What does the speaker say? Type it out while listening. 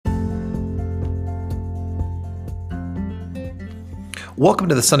Welcome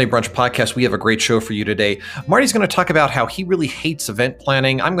to the Sunday Brunch Podcast. We have a great show for you today. Marty's going to talk about how he really hates event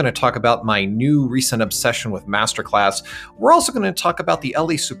planning. I'm going to talk about my new recent obsession with Masterclass. We're also going to talk about the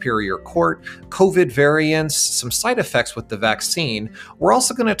LA Superior Court, COVID variants, some side effects with the vaccine. We're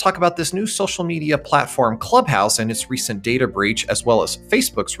also going to talk about this new social media platform, Clubhouse, and its recent data breach, as well as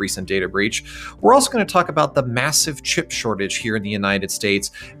Facebook's recent data breach. We're also going to talk about the massive chip shortage here in the United States,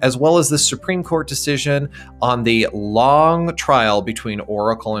 as well as the Supreme Court decision on the long trial between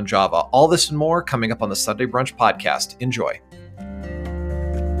Oracle and Java. All this and more coming up on the Sunday Brunch Podcast. Enjoy.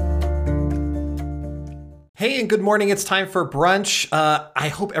 Hey, and good morning. It's time for brunch. I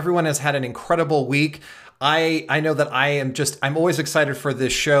hope everyone has had an incredible week. I know that I'm always excited for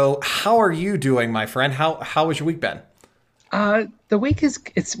this show. How are you doing, my friend? How has your week been? The week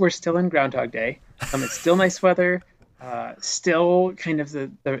we're still in Groundhog Day. It's still nice weather, still kind of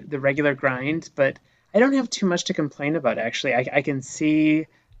the regular grind, but I don't have too much to complain about, actually. I can see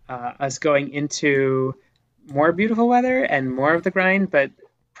us going into more beautiful weather and more of the grind, but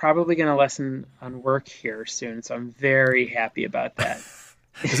probably going to lessen on work here soon. So I'm very happy about that.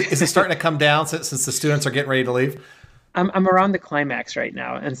 Is it starting to come down since the students are getting ready to leave? I'm around the climax right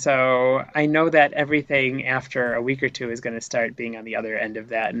now. And so I know that everything after a week or two is going to start being on the other end of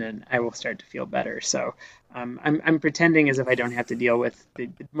that, and then I will start to feel better. So I'm pretending as if I don't have to deal with the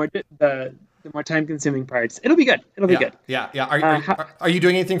more time-consuming parts. It'll be good. It'll be good. Yeah. Are you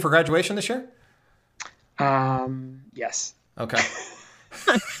doing anything for graduation this year? Yes. Okay.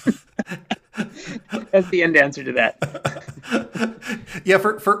 That's the end answer to that. Yeah.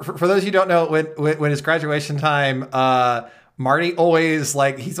 For those of you who don't know, when it's graduation time, Marty it always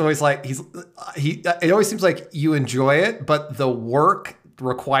seems like you enjoy it, but the work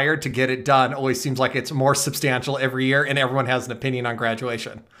required to get it done always seems like it's more substantial every year, and everyone has an opinion on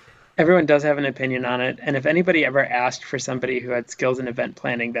graduation. Everyone does have an opinion on it. And if anybody ever asked for somebody who had skills in event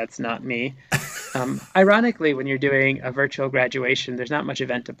planning, that's not me. Ironically, when you're doing a virtual graduation, there's not much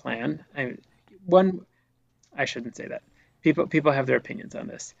event to plan. I shouldn't say that. People have their opinions on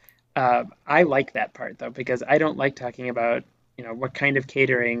this. I like that part, though, because I don't like talking about, what kind of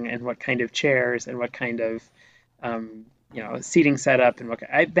catering and what kind of chairs and what kind of, seating setup and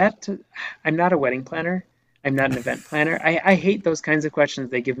I'm not a wedding planner. I'm not an event planner. I hate those kinds of questions.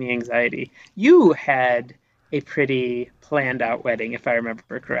 They give me anxiety. You had a pretty planned out wedding, if I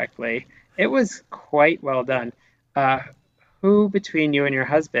remember correctly. It was quite well done. Who between you and your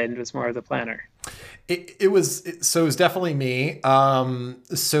husband was more of the planner? It was definitely me.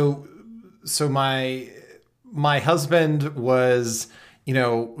 So my husband was,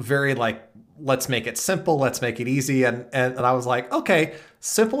 very like, let's make it simple, let's make it easy, and I was like, okay,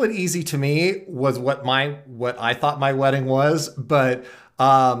 simple and easy to me was what I thought my wedding was, but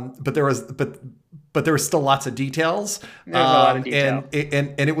there was still lots of details. There's a lot of detail.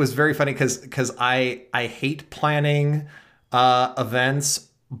 And it was very funny because I hate planning events,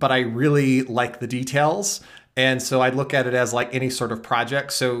 but I really like the details. And so I look at it as like any sort of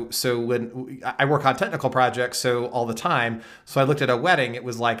project. So when I work on technical projects, all the time. So I looked at a wedding. It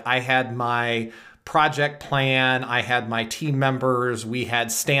was like I had my project plan, I had my team members, we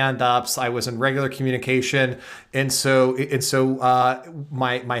had stand-ups, I was in regular communication, and so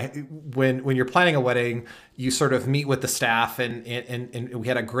when you're planning a wedding, you sort of meet with the staff, and we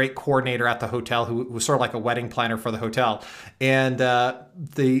had a great coordinator at the hotel who was sort of like a wedding planner for the hotel, and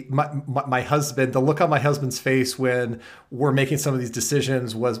my husband, the look on my husband's face when we're making some of these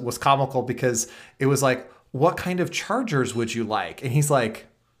decisions was comical, because it was like, what kind of chargers would you like? And he's like,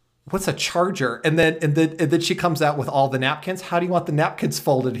 what's a charger? And then she comes out with all the napkins. How do you want the napkins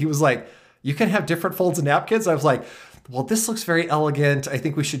folded? He was like, you can have different folds of napkins. I was like, well, this looks very elegant. I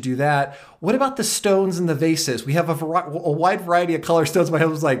think we should do that. What about the stones and the vases? We have a wide variety of color stones. My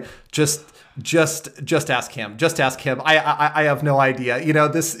husband was like, just ask him. Just ask him. I have no idea.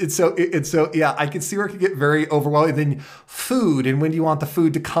 Yeah, I can see where it can get very overwhelming. Then food, and when do you want the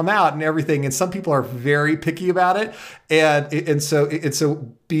food to come out and everything? And some people are very picky about it. And so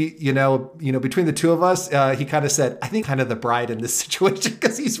between the two of us, he kind of said, I think kind of the bride in this situation,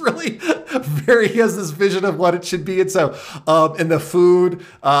 because he's really he has this vision of what it should be. And so, and the food,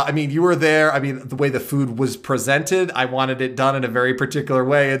 you were there. The way the food was presented, I wanted it done in a very particular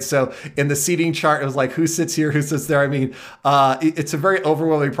way. And so in the seating chart, it was like, who sits here, who sits there? It's a very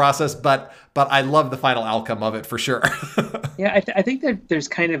overwhelming process, but I love the final outcome of it for sure. Yeah, I think that there's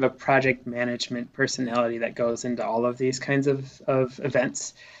kind of a project management personality that goes into all of these kinds of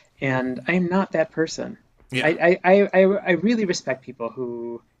events, and I'm not that person. Yeah. I really respect people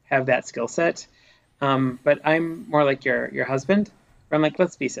who have that skill set, but I'm more like your husband. where I'm like,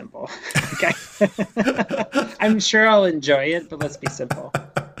 let's be simple. Okay. I'm sure I'll enjoy it, but let's be simple.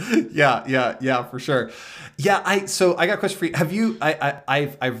 Yeah, for sure. Yeah, I got a question for you.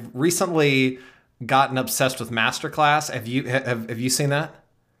 I've recently gotten obsessed with Masterclass. Have you seen that?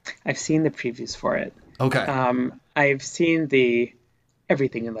 I've seen the previews for it. Okay. I've seen the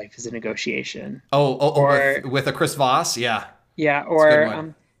Everything in Life is a Negotiation. With Or a Chris Voss. Yeah, yeah, it's a good or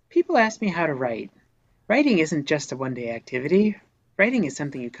one. people ask me how to write. Writing isn't just a one-day activity. Writing is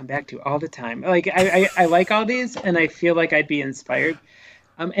something you come back to all the time. Like I like all these, and I feel like I'd be inspired.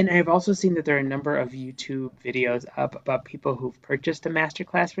 And I've also seen that there are a number of YouTube videos up about people who've purchased a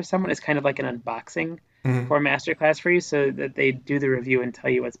masterclass for someone. It's kind of like an unboxing Hmm. for a masterclass for you, so that they do the review and tell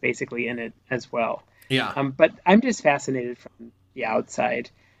you what's basically in it as well. Yeah. But I'm just fascinated from the outside.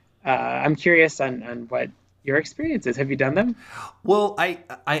 I'm curious on what your experience is. Have you done them? Well, I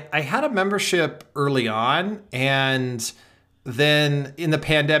had a membership early on, and then in the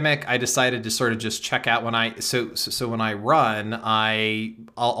pandemic, I decided to sort of just check out when so when I run,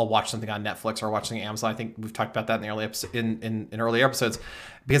 I'll watch something on Netflix or watch something on Amazon. I think we've talked about that in the early in early episodes,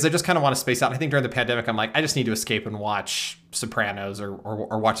 because I just kind of want to space out. I think during the pandemic, I'm like, I just need to escape and watch Sopranos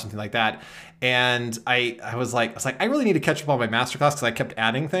or watch something like that. And I really need to catch up on my masterclass because I kept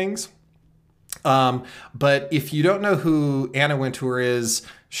adding things. But if you don't know who Anna Wintour is,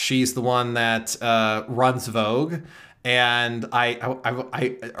 she's the one that runs Vogue. And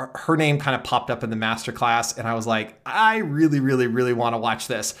her name kind of popped up in the masterclass, and I was like, I really, really, really want to watch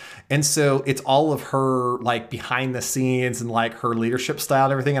this. And so it's all of her like behind the scenes and like her leadership style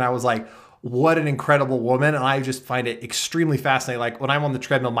and everything. And I was like, what an incredible woman. And I just find it extremely fascinating. Like when I'm on the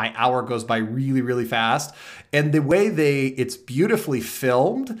treadmill, my hour goes by really, really fast. And the way it's beautifully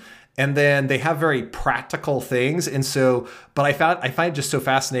filmed, and then they have very practical things. And so, but I find it just so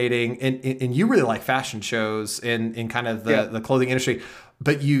fascinating. And you really like fashion shows in kind of Yeah, the clothing industry,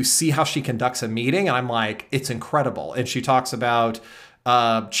 but you see how she conducts a meeting, and I'm like, it's incredible. And she talks about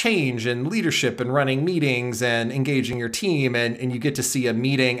change and leadership and running meetings and engaging your team, and you get to see a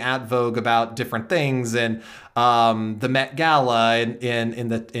meeting at Vogue about different things, and the Met Gala,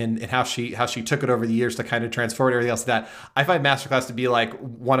 and how she took it over the years to kind of transform it, everything else like that. I find Masterclass to be like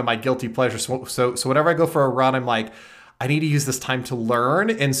one of my guilty pleasures. So whenever I go for a run, I'm like, I need to use this time to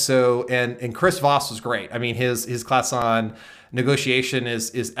learn. And so and Chris Voss was great. I mean, his class on negotiation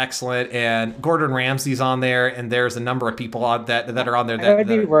is excellent, and Gordon Ramsay's on there, and there's a number of people on that are on there I would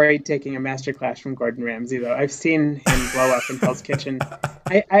that be are, worried taking a master class from Gordon Ramsay though. I've seen him blow up in Hell's Kitchen.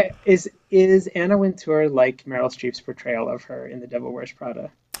 Is Anna Wintour like Meryl Streep's portrayal of her in The Devil Wears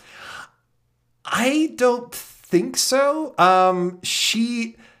Prada? I don't think so.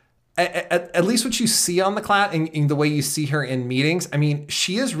 She at least what you see on the class, and the way you see her in meetings, I mean,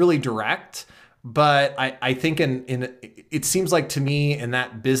 she is really direct. But I think in it seems like to me in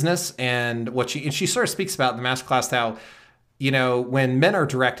that business, and she sort of speaks about in the masterclass how, when men are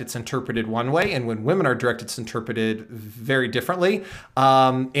direct, it's interpreted one way, and when women are direct, it's interpreted very differently.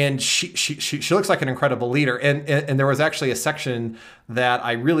 And she looks like an incredible leader. And there was actually a section that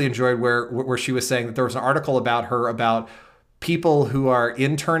I really enjoyed where she was saying that there was an article about her about people who are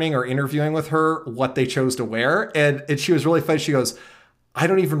interning or interviewing with her, what they chose to wear, and she was really funny. She goes, I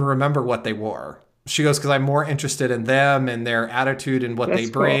don't even remember what they wore. She goes, because I'm more interested in them and their attitude and what they That's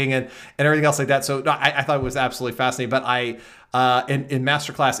cool. bring, and everything else like that. So no, I thought it was absolutely fascinating. But in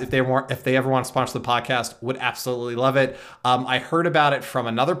Masterclass, if they ever want to sponsor the podcast, would absolutely love it. I heard about it from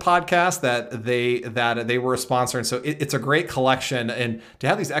another podcast that they were a sponsor, and so it's a great collection. And to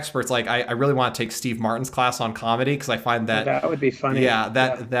have these experts, like I really want to take Steve Martin's class on comedy, because I find Oh, that that would be funny. yeah,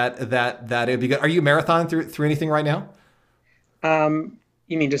 Yeah. that it'd be good. Are you marathon through anything right now?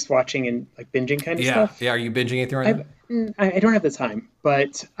 You mean just watching and like binging kind of Yeah, stuff? yeah. Are you binging anything right now? I don't have the time,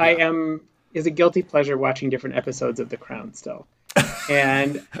 but I Yeah. am is a guilty pleasure watching different episodes of The Crown still.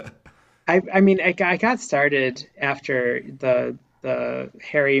 And I mean, I got started after the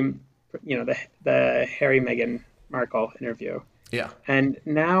Harry, the Harry Meghan Markle interview, Yeah. and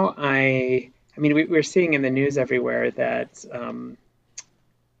now I mean, we're seeing in the news everywhere that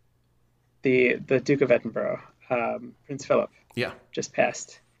the Duke of Edinburgh, Prince Philip, Yeah. just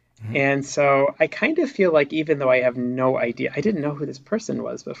passed. Mhm. And so I kind of feel like even though I have no idea, I didn't know who this person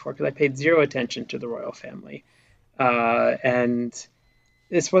was before because I paid zero attention to the royal family. And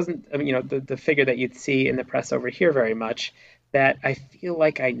this wasn't, I mean, the figure that you'd see in the press over here very much, that I feel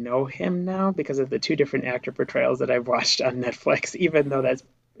like I know him now because of the two different actor portrayals that I've watched on Netflix, even though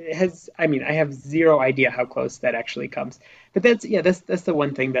I mean, I have zero idea how close that actually comes. But that's the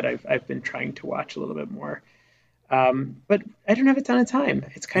one thing that I've been trying to watch a little bit more. But I don't have a ton of time.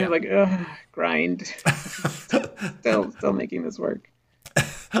 It's kind of Yeah. like, grind. Still making this work.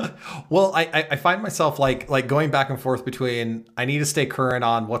 Well, I find myself like going back and forth between I need to stay current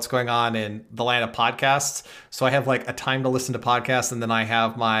on what's going on in the land of podcasts. So I have like a time to listen to podcasts, and then I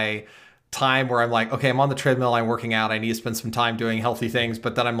have my time where I'm like, okay, I'm on the treadmill, I'm working out, I need to spend some time doing healthy things.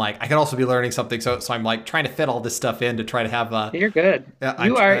 But then I'm like, I can also be learning something. So I'm like trying to fit all this stuff in to try to have a. You're good.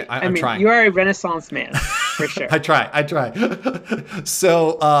 I'm trying. You are a Renaissance man for sure. I try.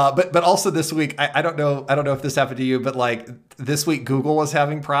 So, but also this week, I don't know if this happened to you, but like this week, Google was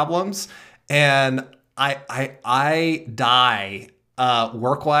having problems, and I die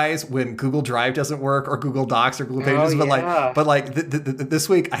work wise when Google Drive doesn't work or Google Docs or Google Pages. Oh, But like this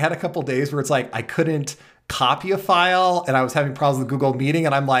week, I had a couple days where it's like I couldn't copy a file, and I was having problems with Google Meeting,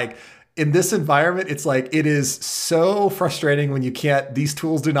 and I'm like, in this environment, it's like it is so frustrating when you can't. These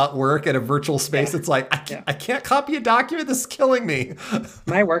tools do not work in a virtual space. It's like I can't copy a document. This is killing me.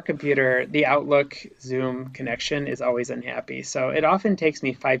 My work computer, the Outlook Zoom connection is always unhappy. So it often takes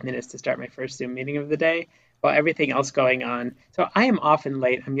me 5 minutes to start my first Zoom meeting of the day while everything else going on. So I am often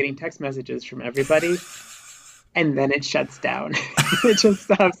late. I'm getting text messages from everybody, and then it shuts down. It just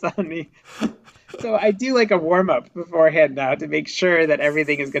stops on me. So I do like a warm up beforehand now to make sure that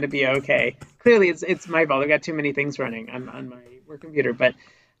everything is going to be okay. Clearly, it's my fault. I've got too many things running on my work computer. But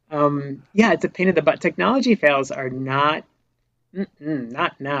yeah, it's a pain in the butt. Technology fails are not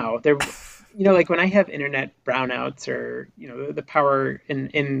now. They're like when I have internet brownouts or the power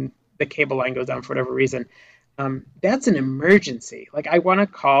in the cable line goes down for whatever reason. That's an emergency. Like I want to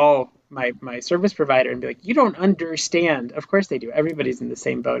call my service provider and be like, you don't understand. Of course they do. Everybody's in the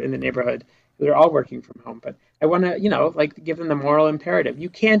same boat in the neighborhood. They're all working from home, but I want to, like give them the moral imperative. You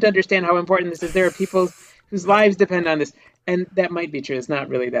can't understand how important this is. There are people whose lives depend on this. And that might be true. It's not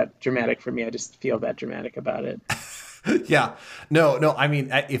really that dramatic for me. I just feel that dramatic about it. Yeah, no. I mean,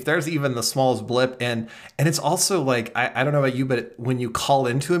 if there's even the smallest blip, and it's also like, I don't know about you, but when you call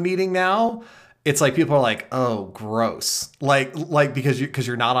into a meeting now, it's like people are like, oh, gross, like because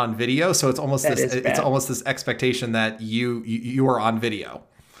you're not on video, so it's almost this expectation that you are on video.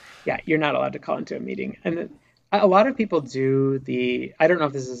 Yeah, you're not allowed to call into a meeting. And a lot of people do I don't know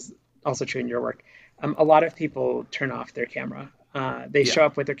if this is also true in your work. A lot of people turn off their camera. They show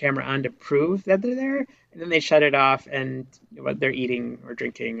up with their camera on to prove that they're there, and then they shut it off and they're eating or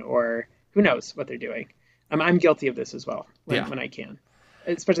drinking or who knows what they're doing. I'm guilty of this as well when I can.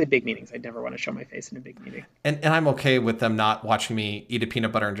 Especially big meetings. I'd never want to show my face in a big meeting. And I'm okay with them not watching me eat a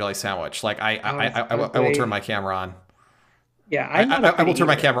peanut butter and jelly sandwich. Like I will turn my camera on. Yeah, I will turn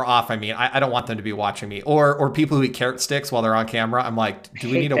my camera off. I mean, I don't want them to be watching me. Or people who eat carrot sticks while they're on camera. I'm like,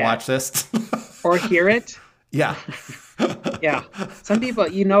 do we need to watch this? Or hear it? Yeah. Yeah. Some people,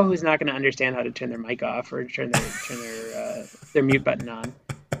 who's not going to understand how to turn their mic off or turn their mute button on.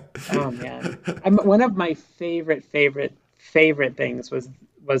 Oh man, one of my favorite things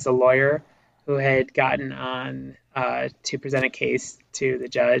was a lawyer who had gotten on to present a case to the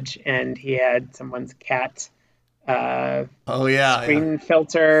judge, and he had someone's cat. Screen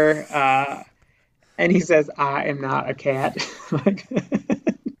filter, and he says, "I am not a cat." Like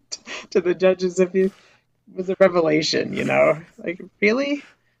to the judges, it was a revelation, like really,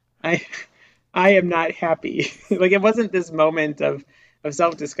 I am not happy. Like it wasn't this moment of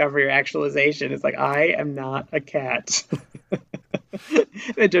self-discovery or actualization. It's like, I am not a cat.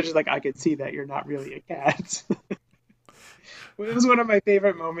 The judge is like, I could see that you're not really a cat. It was one of my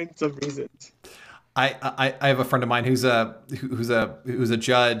favorite moments of reasons. I have a friend of mine who's a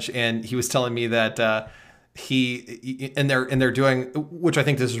judge, and he was telling me that they're doing, which I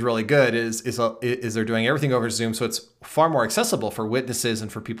think this is really good, is they're doing everything over Zoom, so it's far more accessible for witnesses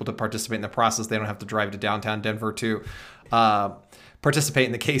and for people to participate in the process. They don't have to drive to downtown Denver to participate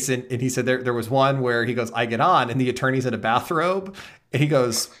in the case. And he said there was one where he goes, I get on, and the attorney's in a bathrobe, and he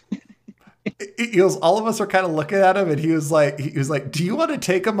goes, all of us are kind of looking at him, and he was like, do you want to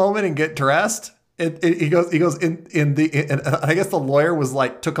take a moment and get dressed? He goes, and I guess the lawyer was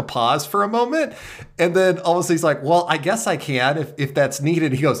like, took a pause for a moment. And then all of a sudden he's like, well, I guess I can if that's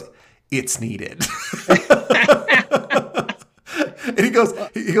needed. He goes, it's needed. And he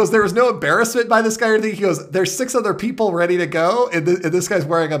goes, there was no embarrassment by this guy or anything. He goes, there's 6 other people ready to go. And this guy's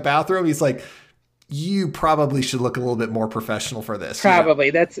wearing a bathrobe. He's like, you probably should look a little bit more professional for this. Probably.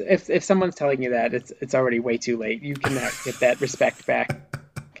 That's if someone's telling you that, it's already way too late. You cannot get that respect back.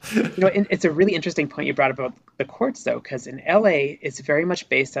 And it's a really interesting point you brought about the courts, though, because in LA, it's very much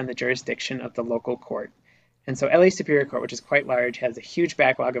based on the jurisdiction of the local court. And so LA Superior Court, which is quite large, has a huge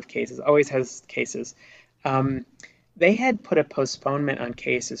backlog of cases, always has cases. They had put a postponement on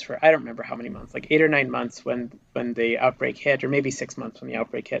cases for, I don't remember how many months, like 8 or 9 months when the outbreak hit, or maybe 6 months when the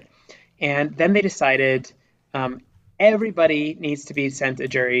outbreak hit. And then they decided everybody needs to be sent a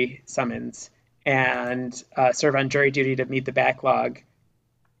jury summons and serve on jury duty to meet the backlog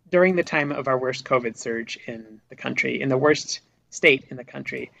during the time of our worst COVID surge in the country, in the worst state in the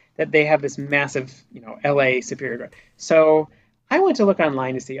country, that they have this massive, LA Superior Court. So I went to look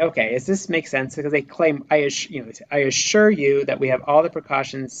online to see, okay, does this make sense? Because they claim, they say, I assure you that we have all the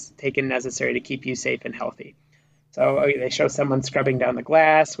precautions taken necessary to keep you safe and healthy. So they show someone scrubbing down the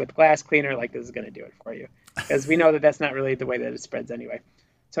glass with glass cleaner, like this is going to do it for you, because we know that that's not really the way that it spreads anyway.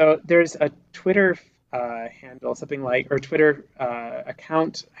 So there's a Twitter handle, something like, or Twitter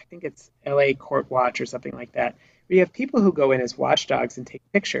account, I think it's LA Court Watch or something like that, where you have people who go in as watchdogs and take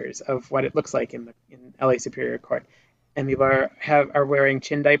pictures of what it looks like in LA Superior Court. And people are wearing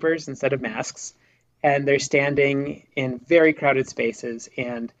chin diapers instead of masks, and they're standing in very crowded spaces.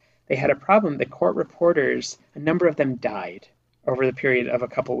 And they had a problem. The court reporters, a number of them died over the period of a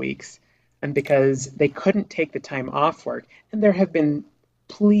couple weeks, and because they couldn't take the time off work. And there have been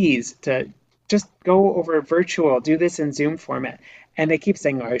pleas to just go over virtual, do this in Zoom format. And they keep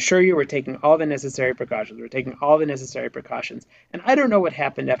saying, I assure you, we're taking all the necessary precautions. We're taking all the necessary precautions. And I don't know what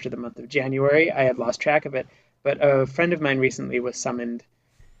happened after the month of January. I had lost track of it. But a friend of mine recently was summoned,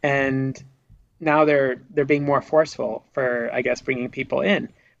 and now they're being more forceful for, I guess, bringing people in,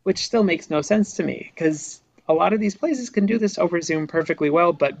 which still makes no sense to me, because a lot of these places can do this over Zoom perfectly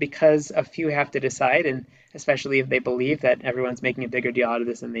well, but because a few have to decide, and especially if they believe that everyone's making a bigger deal out of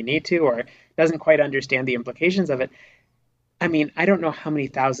this than they need to, or doesn't quite understand the implications of it. I mean, I don't know how many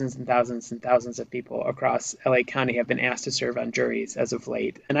thousands and thousands and thousands of people across LA County have been asked to serve on juries as of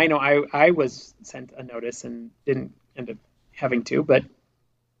late. And I know I was sent a notice and didn't end up having to, but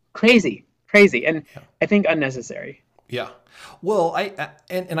crazy, and I think unnecessary. Yeah. Well, I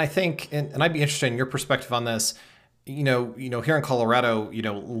think, and I'd be interested in your perspective on this. Here in Colorado,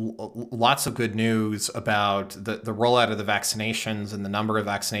 lots of good news about the rollout of the vaccinations and the number of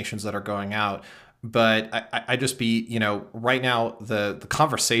vaccinations that are going out. But I just be, right now, the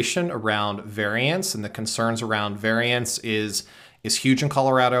conversation around variants and the concerns around variants is huge in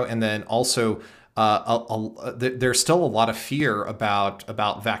Colorado. And then also there's still a lot of fear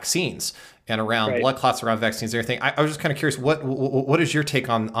about vaccines and around Right. blood clots around vaccines and everything. I was just kind of curious, what is your take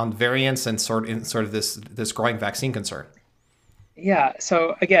on variants and sort of this growing vaccine concern? Yeah.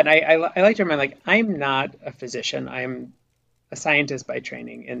 So again, I like to remind, like, I'm not a physician. I'm a scientist by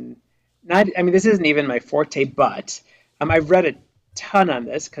training, and not. I mean, this isn't even my forte, but I've read a ton on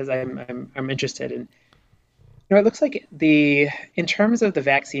this because I'm interested in. It looks like in terms of the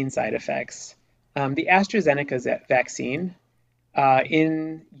vaccine side effects, the AstraZeneca vaccine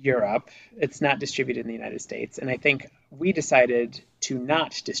in Europe, it's not distributed in the United States, and I think we decided to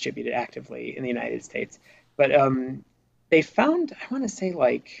not distribute it actively in the United States. But they found, I want to say,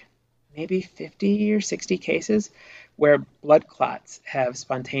 like maybe 50 or 60 cases where blood clots have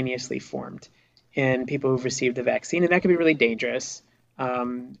spontaneously formed in people who've received the vaccine, and that can be really dangerous.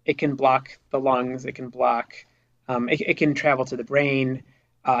 It can block the lungs, it can block, it can travel to the brain,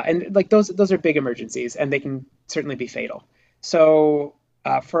 and like those are big emergencies, and they can certainly be fatal. So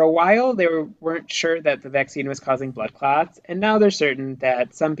for a while, they weren't sure that the vaccine was causing blood clots, and now they're certain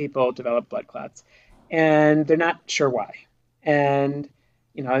that some people develop blood clots, and they're not sure why. And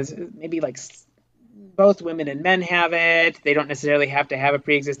maybe like both women and men have it. They don't necessarily have to have a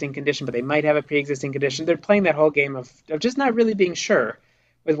pre-existing condition, but they might have a pre-existing condition. They're playing that whole game of just not really being sure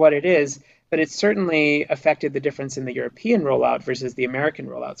with what it is, but it certainly affected the difference in the European rollout versus the American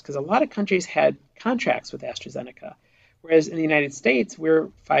rollouts, because a lot of countries had contracts with AstraZeneca, whereas in the United States, we're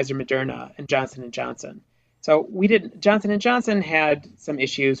Pfizer, Moderna, and Johnson and Johnson. So we didn't. Johnson and Johnson had some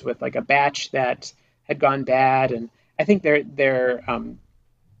issues with like a batch that had gone bad, and I think their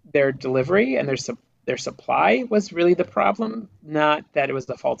delivery and their supply was really the problem, not that it was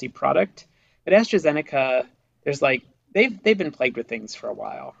the faulty product. But AstraZeneca, there's like they've been plagued with things for a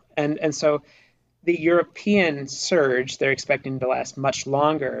while, and so the European surge they're expecting to last much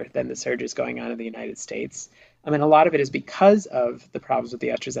longer than the surges going on in the United States. I mean, a lot of it is because of the problems with the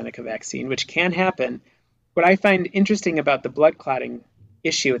AstraZeneca vaccine, which can happen. What I find interesting about the blood clotting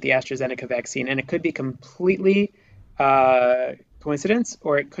issue with the AstraZeneca vaccine, and it could be completely coincidence,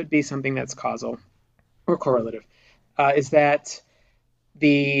 or it could be something that's causal or correlative, is that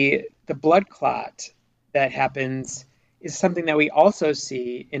the blood clot that happens is something that we also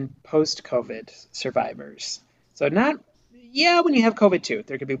see in post-COVID survivors. So not, yeah, when you have COVID too,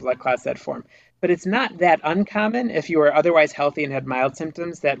 there could be blood clots that form, but it's not that uncommon if you were otherwise healthy and had mild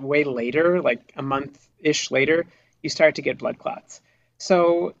symptoms that way later, like a month-ish later, you start to get blood clots.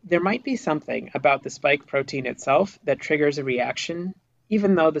 So there might be something about the spike protein itself that triggers a reaction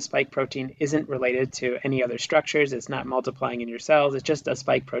even though the spike protein isn't related to any other structures, it's not multiplying in your cells, it's just a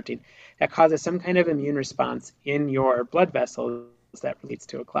spike protein that causes some kind of immune response in your blood vessels that leads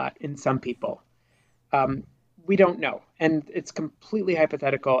to a clot in some people. Um, we don't know, and it's completely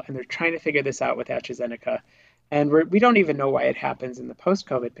hypothetical, and they're trying to figure this out with AstraZeneca. And we don't even know why it happens in the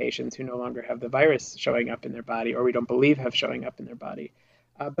post-COVID patients who no longer have the virus showing up in their body, or we don't believe have showing up in their body.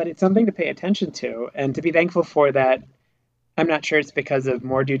 But it's something to pay attention to and to be thankful for that. I'm not sure it's because of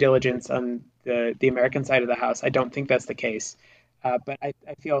more due diligence on the American side of the house. I don't think that's the case. But I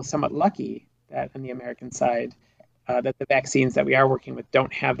feel somewhat lucky that on the American side, that the vaccines that we are working with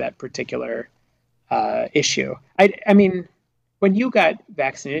don't have that particular issue. I mean, when you got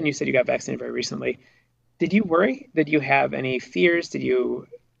vaccinated, and you said you got vaccinated very recently, did you worry? Did you have any fears? Did you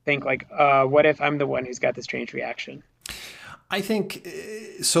think like, what if I'm the one who's got the strange reaction? I think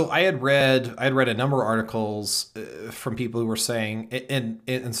so. I had read a number of articles from people who were saying,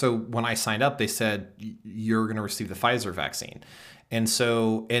 and so when I signed up, they said you're going to receive the Pfizer vaccine, and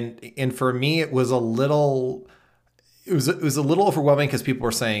so and for me, it was a little overwhelming because people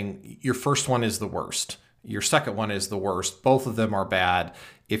were saying your first one is the worst. Your second one is the worst. Both of them are bad.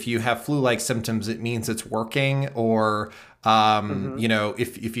 If you have flu-like symptoms, it means it's working. Or, Hmm.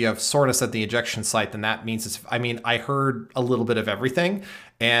 if you have soreness at the injection site, then that means it's. I mean, I heard a little bit of everything,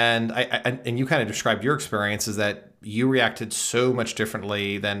 and and you kind of described your experience is that you reacted so much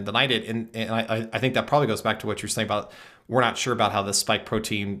differently than I did, and I think that probably goes back to what you're saying about we're not sure about how the spike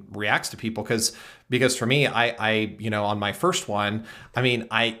protein reacts to people because for me, I on my first one, I mean,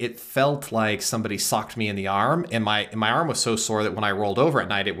 it felt like somebody socked me in the arm, and my arm was so sore that when I rolled over at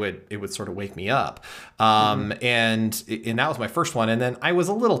night, it would sort of wake me up. Hmm. And that was my first one, and then I was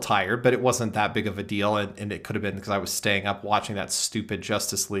a little tired, but it wasn't that big of a deal, and it could have been because I was staying up watching that stupid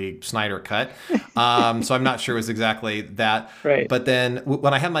Justice League Snyder cut. So I'm not sure it was exactly that. Right. But then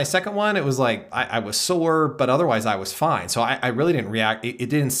when I had my second one, it was like I was sore, but otherwise I was fine. So I really didn't react. It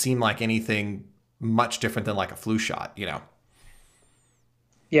didn't seem like anything much different than like a flu shot. Yeah.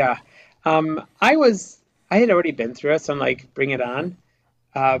 I had already been through it, so I'm like, bring it on.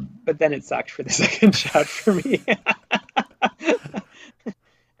 But then it sucked for the second shot for me.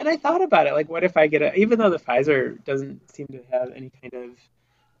 And I thought about it, like, what if I get even though the Pfizer doesn't seem to have any kind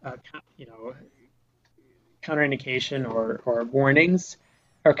of, counterindication or warnings,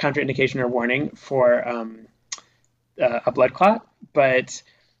 or contraindication or warning for a blood clot. But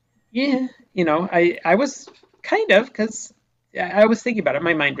yeah, I was kind of, because I was thinking about it.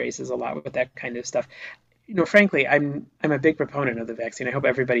 My mind races a lot with that kind of stuff. Frankly, I'm a big proponent of the vaccine. I hope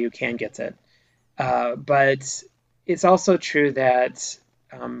everybody who can gets it. But it's also true that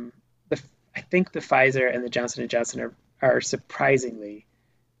um, the I think the Pfizer and the Johnson and Johnson are surprisingly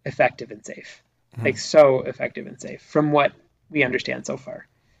effective and safe, like Mhm. so effective and safe from what we understand so far.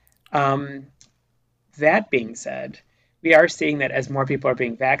 Um, that being said, we are seeing that as more people are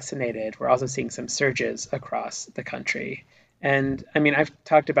being vaccinated, we're also seeing some surges across the country. And I mean, I've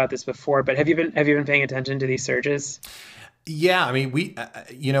talked about this before, but have you been paying attention to these surges? Yeah, I mean, we've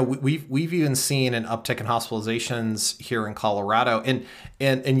even seen an uptick in hospitalizations here in Colorado, and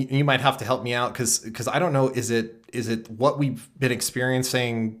you might have to help me out because I don't know, is it what we've been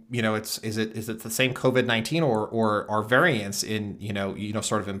experiencing? Is it the same COVID-19 or are variants in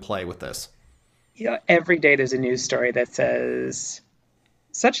sort of in play with this? Every day there's a news story that says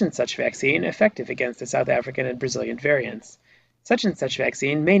such and such vaccine effective against the South African and Brazilian variants. Such and such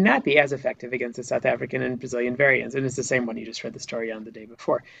vaccine may not be as effective against the South African and Brazilian variants. And it's the same one you just read the story on the day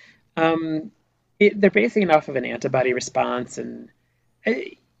before. Um, they're basing it off of an antibody response, and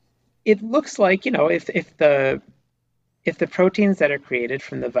it, it looks like if the proteins that are created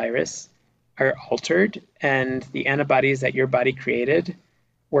from the virus are altered and the antibodies that your body created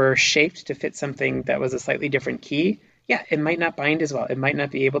were shaped to fit something that was a slightly different key, yeah, it might not bind as well. It might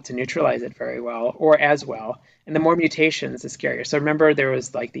not be able to neutralize it very well or as well. And the more mutations, the scarier. So remember, there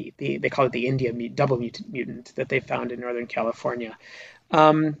was like they call it the India double mutant that they found in Northern California.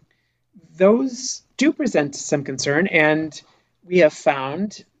 Um, those do present some concern, and we have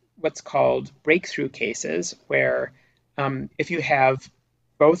found what's called breakthrough cases where if you have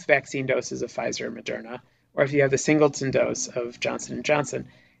both vaccine doses of Pfizer or Moderna, or if you have the singleton dose of Johnson and Johnson,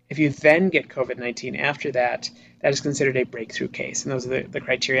 if you then get COVID-19 after that, that is considered a breakthrough case, and those are the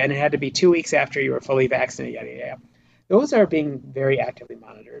criteria. And it had to be 2 weeks after you were fully vaccinated. Yada yada. Those are being very actively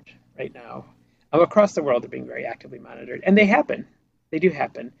monitored right now. Across the world, they're being very actively monitored, and they happen. They do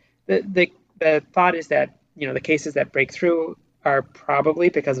happen. The thought is that the cases that break through are probably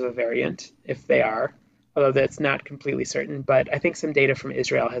because of a variant, if they are, although that's not completely certain. But I think some data from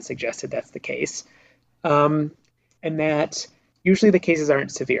Israel has suggested that's the case, um, and that Usually the cases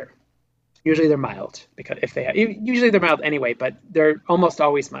aren't severe. Usually they're mild because if they have, usually they're mild anyway, but they're almost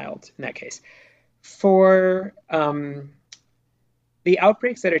always mild in that case. For the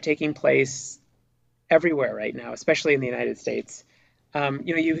outbreaks that are taking place everywhere right now, especially in the United States,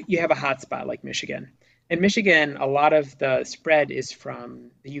 you have a hotspot like Michigan. In Michigan, a lot of the spread is from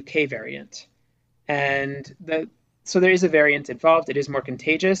the UK variant, and so there is a variant involved. It is more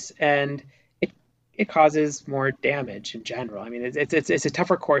contagious, and it causes more damage in general. I mean, it's a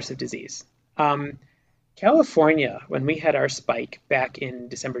tougher course of disease. Um, California, when we had our spike back in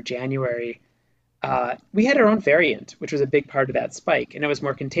December, January, we had our own variant, which was a big part of that spike, and it was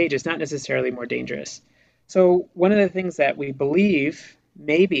more contagious, not necessarily more dangerous. So one of the things that we believe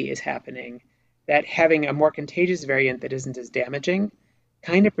maybe is happening, that having a more contagious variant that isn't as damaging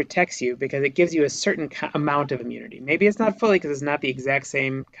kind of protects you because it gives you a certain amount of immunity. Maybe it's not fully because it's not the exact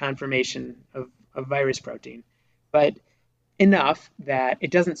same conformation of virus protein, but enough that it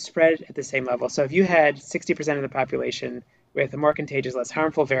doesn't spread at the same level. So if you had 60% of the population with a more contagious, less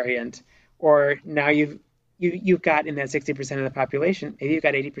harmful variant, or now you've got in that 60% of the population, maybe you've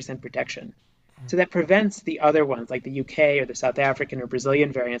got 80% protection. So that prevents the other ones like the UK or the South African or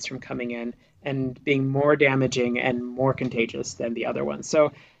Brazilian variants from coming in and being more damaging and more contagious than the other ones.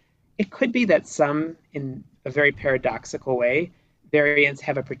 So it could be that some, in a very paradoxical way, variants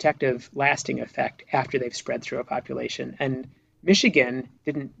have a protective lasting effect after they've spread through a population. And Michigan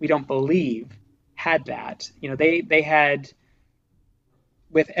didn't, we don't believe, had that. They had,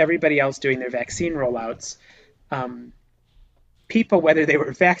 with everybody else doing their vaccine rollouts, people, whether they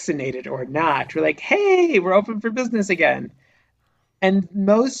were vaccinated or not, were like, hey, we're open for business again. And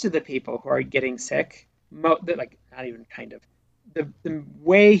most of the people who are getting sick, like not even kind of, the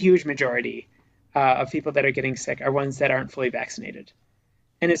way huge majority of people that are getting sick are ones that aren't fully vaccinated.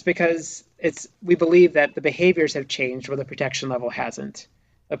 And it's because we believe that the behaviors have changed where the protection level hasn't.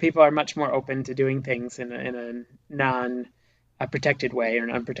 So people are much more open to doing things in a non-protected way or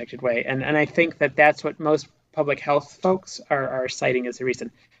an unprotected way. And I think that that's what most public health folks are citing as a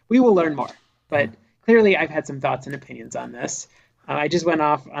reason. We will learn more, but clearly I've had some thoughts and opinions on this. I just went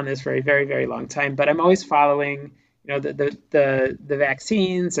off on this for a very, very long time, but I'm always following, the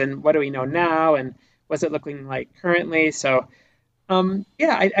vaccines and what do we know now and what's it looking like currently. So,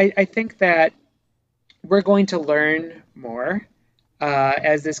 I think that we're going to learn more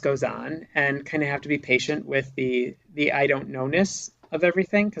as this goes on, and kind of have to be patient with the I don't know-ness of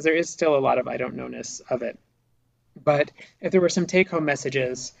everything, because there is still a lot of I don't know-ness of it. But if there were some take-home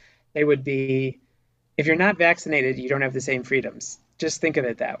messages, they would be, if you're not vaccinated, you don't have the same freedoms. Just think of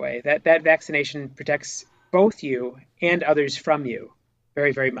it that way. That vaccination protects both you and others from you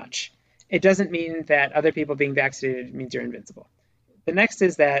very, very much. It doesn't mean that other people being vaccinated means you're invincible. The next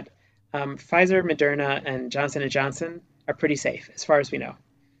is that Pfizer, Moderna, and Johnson & Johnson are pretty safe, as far as we know.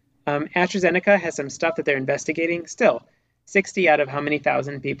 AstraZeneca has some stuff that they're investigating. Still, 60 out of how many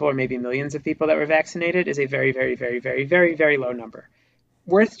thousand people, or maybe millions of people that were vaccinated, is a very, very, very, very, very, very low number.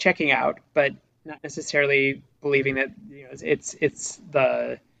 Worth checking out, but not necessarily believing that it's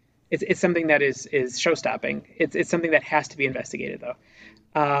something that is show-stopping. It's something that has to be investigated, though.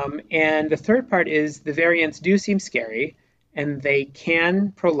 And the third part is the variants do seem scary, and they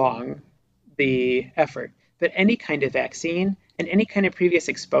can prolong the effort. But any kind of vaccine and any kind of previous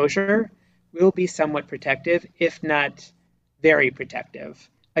exposure will be somewhat protective, if not very protective,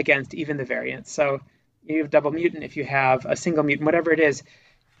 against even the variants. So you have double mutant, if you have a single mutant, whatever it is,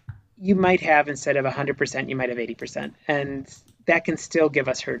 you might have, instead of 100%, you might have 80%. And that can still give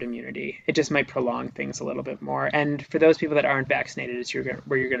us herd immunity. It just might prolong things a little bit more. And for those people that aren't vaccinated, it's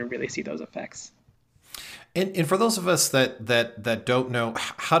where you're going to really see those effects. And for those of us that don't know,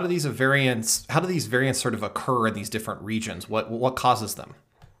 how do these variants sort of occur in these different regions? What causes them?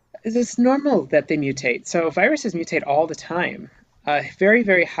 It's normal that they mutate. So viruses mutate all the time. A very,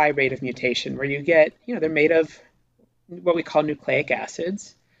 very high rate of mutation, where you get, they're made of what we call nucleic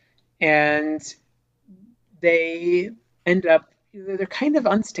acids, and they end up, they're kind of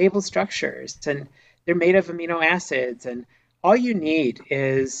unstable structures, and they're made of amino acids, and all you need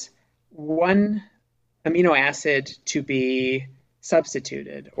is one amino acid to be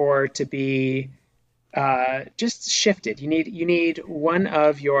substituted or to be just shifted. You need one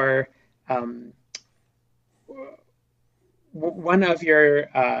of your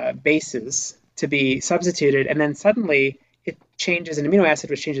bases to be substituted, and then suddenly it changes an amino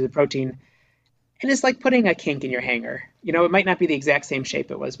acid, which changes the protein. And it's like putting a kink in your hanger. It might not be the exact same shape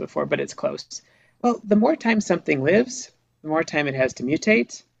it was before, but it's close. Well, the more time something lives, the more time it has to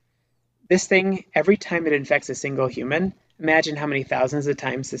mutate. This thing, every time it infects a single human, imagine how many thousands of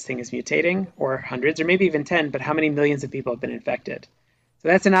times this thing is mutating, or hundreds, or maybe even 10, but how many millions of people have been infected. So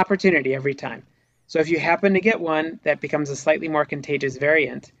that's an opportunity every time. So if you happen to get one that becomes a slightly more contagious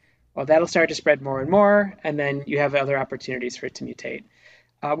variant, well, that'll start to spread more and more, and then you have other opportunities for it to mutate.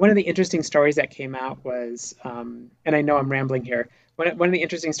 One of the interesting stories that came out was, and I know I'm rambling here, one of the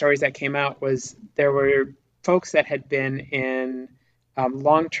interesting stories that came out was there were folks that had been in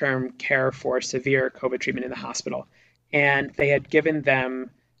long-term care for severe COVID treatment in the hospital, and they had given them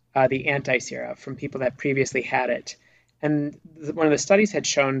the anti-sera from people that previously had it. And one of the studies had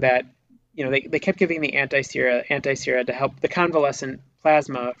shown that, they kept giving the anti-sera to help the convalescent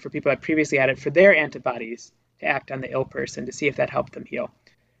plasma for people that previously had it for their antibodies to act on the ill person to see if that helped them heal.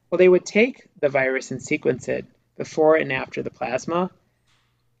 Well, they would take the virus and sequence it before and after the plasma.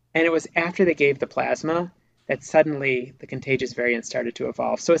 And it was after they gave the plasma that suddenly the contagious variant started to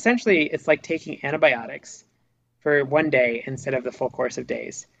evolve. So essentially, it's like taking antibiotics for one day instead of the full course of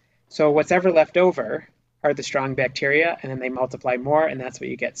days. So what's ever left over are the strong bacteria, and then they multiply more, and that's what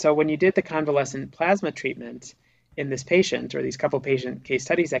you get. So when you did the convalescent plasma treatment in this patient, or these couple patient case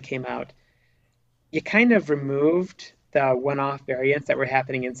studies that came out, you kind of removed the one-off variants that were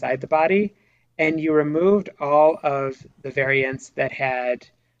happening inside the body, and you removed all of the variants that had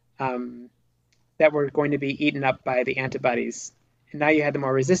that were going to be eaten up by the antibodies. And now you had the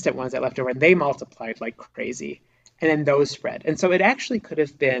more resistant ones that left over, and they multiplied like crazy, and then those spread. And so it actually could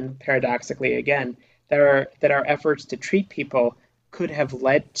have been, paradoxically again, that our efforts to treat people could have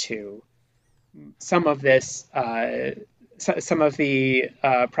led to some of this, some of the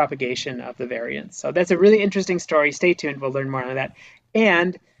propagation of the variants. So that's a really interesting story. Stay tuned. We'll learn more on that.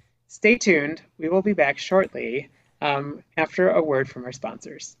 And stay tuned. We will be back shortly after a word from our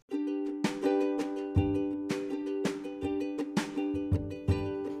sponsors.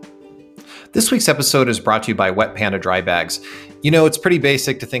 This week's episode is brought to you by Wet Panda Dry Bags. It's pretty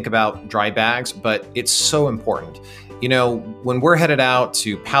basic to think about dry bags, but it's so important. When we're headed out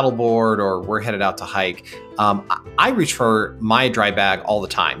to paddleboard or we're headed out to hike, I reach for my dry bag all the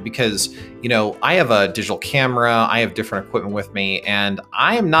time because, I have a digital camera, I have different equipment with me, and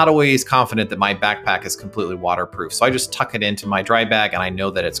I am not always confident that my backpack is completely waterproof. So I just tuck it into my dry bag and I know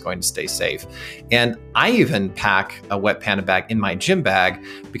that it's going to stay safe. And I even pack a Wet Panda bag in my gym bag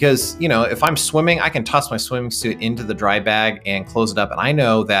because, if I'm swimming, I can toss my swimming suit into the dry bag and close it up. And I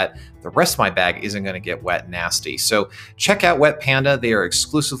know that the rest of my bag isn't going to get wet and nasty. So check out Wet Panda. They are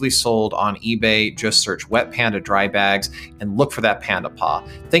exclusively sold on eBay. Just search Wet Panda dry bags and look for that panda paw.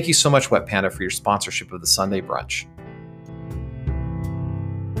 Thank you so much, Wet Panda, for your sponsorship of the Sunday Brunch.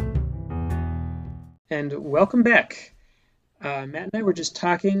 And welcome back. Matt and I were just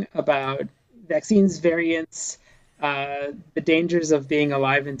talking about vaccines, variants, the dangers of being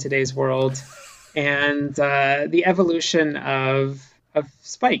alive in today's world, and the evolution of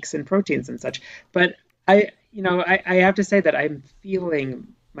spikes and proteins and such. But I have to say that I'm feeling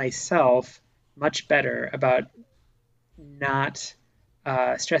myself much better about not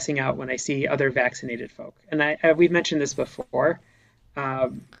stressing out when I see other vaccinated folk. And we've mentioned this before.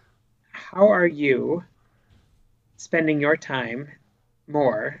 How are you spending your time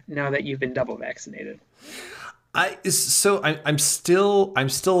more now that you've been double vaccinated? I'm still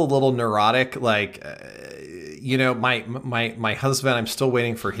a little neurotic. Like, my husband, I'm still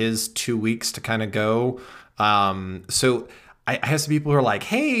waiting for his 2 weeks to kind of go. So I have some people who are like,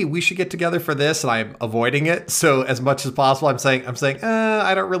 hey, we should get together for this. And I'm avoiding it. So as much as possible, I'm saying,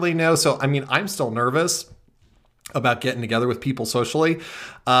 I don't really know. So, I'm still nervous about getting together with people socially.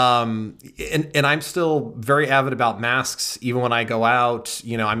 And I'm still very avid about masks. Even when I go out,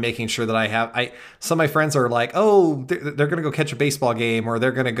 I'm making sure that some of my friends are like, oh, they're going to go catch a baseball game or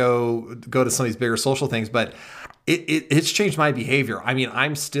they're going to go to some of these bigger social things. But it's changed my behavior.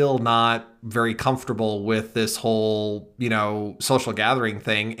 I'm still not very comfortable with this whole, social gathering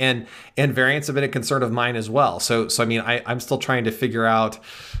thing, and variants have been a concern of mine as well. So I'm still trying to figure out,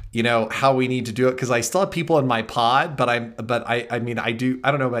 how we need to do it, because I still have people in my pod, but I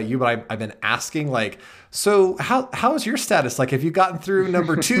don't know about you, but I've been asking, like, so how is your status? Like, have you gotten through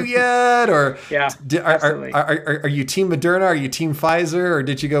number 2 yet? Or yeah, are you team Moderna? Are you team Pfizer? Or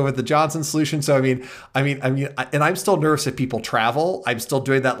did you go with the Johnson solution? So and I'm still nervous if people travel. I'm still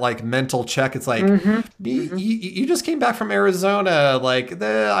doing that like mental check. It's like, you just came back from Arizona. Like,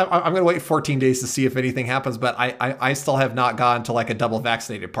 I'm going to wait 14 days to see if anything happens. But I still have not gone to like a double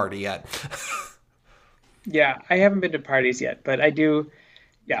vaccinated party yet. Yeah, I haven't been to parties yet, but I do.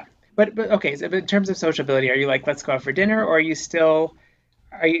 Yeah. But okay, so in terms of sociability, are you like, let's go out for dinner, or are you still,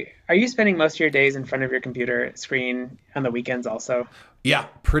 are you spending most of your days in front of your computer screen on the weekends also? Yeah,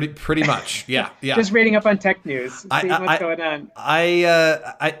 pretty much. Yeah, yeah. Just reading up on tech news, I, seeing what's I, going on.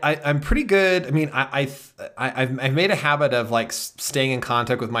 I'm pretty good. I mean, I've made a habit of like staying in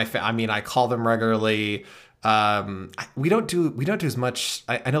contact with I mean, I call them regularly. We don't do as much.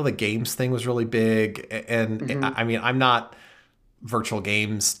 I know the games thing was really big, and Hmm. I mean, I'm not virtual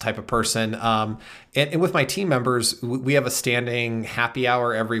games type of person. And with my team members, we have a standing happy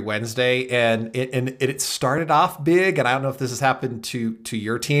hour every Wednesday, and it started off big. And I don't know if this has happened to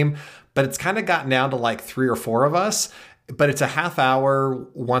your team, but it's kind of gotten down to like 3 or 4 of us. But it's a half hour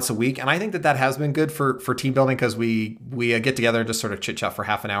once a week, and I think that has been good for team building because we get together and just sort of chit chat for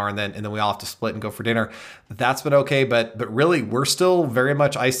half an hour, and then we all have to split and go for dinner. That's been okay, but really we're still very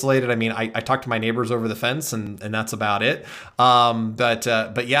much isolated. I mean, I talk to my neighbors over the fence, and that's about it.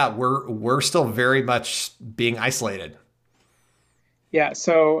 But yeah, we're still very much being isolated. Yeah.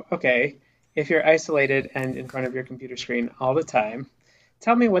 So, okay, if you're isolated and in front of your computer screen all the time,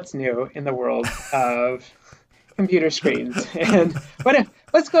 tell me what's new in the world of computer screens and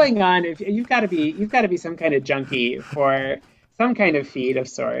what's going on. If you've got to be some kind of junkie for some kind of feed of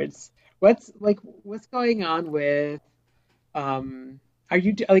sorts. What's going on with are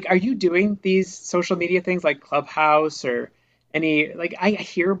you doing these social media things like Clubhouse or any like I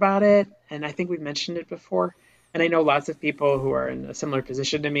hear about it and I think we've mentioned it before and I know lots of people who are in a similar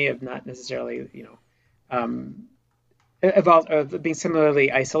position to me of not necessarily um, evolved of being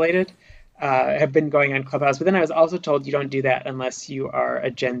similarly isolated have been going on Clubhouse. But then I was also told you don't do that unless you are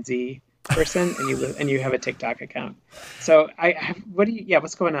a Gen Z person and you have a TikTok account. So I have, what do you yeah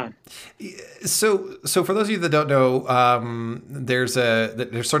what's going on? So for those of you that don't know, there's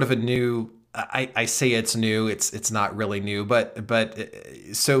sort of a new. I say it's new. It's not really new,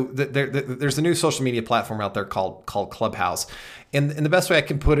 there's a new social media platform out there called Clubhouse, and the best way I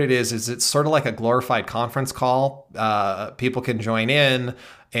can put it is it's sort of like a glorified conference call. People can join in,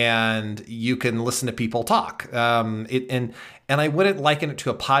 and you can listen to people talk. And I wouldn't liken it to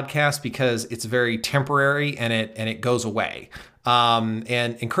a podcast because it's very temporary and it goes away.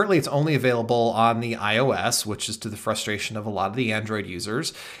 And currently it's only available on the iOS, which is to the frustration of a lot of the Android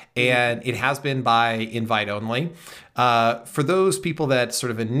users. Mhm. And it has been by invite only. For those people that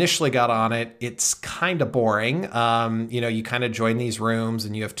sort of initially got on it, it's kind of boring. You kind of join these rooms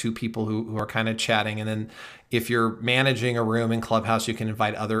and you have two people who are kind of chatting. And then if you're managing a room in Clubhouse, you can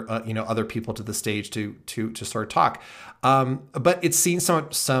invite other people to the stage to sort of talk. But it's seen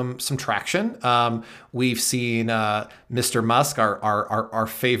some traction. We've seen Mr. Musk, our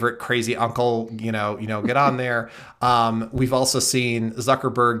favorite crazy uncle, get on there. We've also seen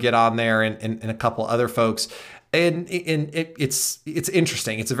Zuckerberg get on there, and a couple other folks. And it's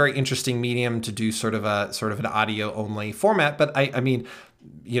interesting. It's a very interesting medium to do sort of an audio only format. But I mean,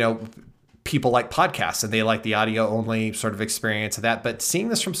 people like podcasts and they like the audio only sort of experience of that. But seeing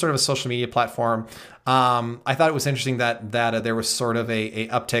this from sort of a social media platform, I thought it was interesting that there was sort of a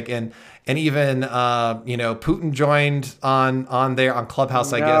uptick, and even Putin joined on there on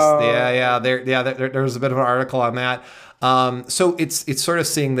Clubhouse, I guess. No. There was a bit of an article on that. So it's sort of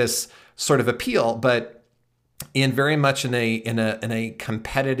seeing this sort of appeal, but in very much in a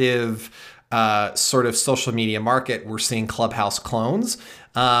competitive sort of social media market, we're seeing Clubhouse clones.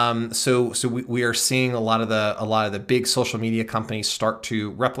 So we are seeing a lot of the big social media companies start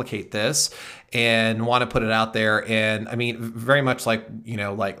to replicate this and want to put it out there. And I mean, very much like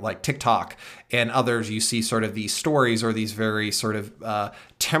like TikTok and others, you see sort of these stories or these very sort of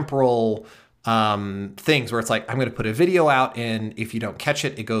temporal things where it's like, I'm going to put a video out and if you don't catch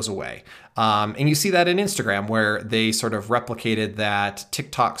it, it goes away. And you see that in Instagram where they sort of replicated that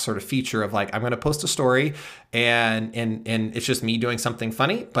TikTok sort of feature of like, I'm going to post a story and it's just me doing something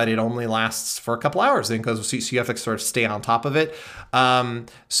funny, but it only lasts for a couple hours. Then goes, so you have to sort of stay on top of it.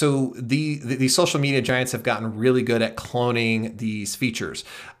 So the social media giants have gotten really good at cloning these features.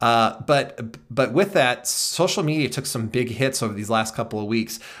 But with that, social media took some big hits over these last couple of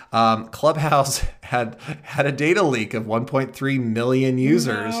weeks. Clubhouse had a data leak of 1.3 million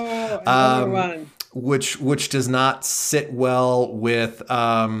users. No, another one. Which does not sit well with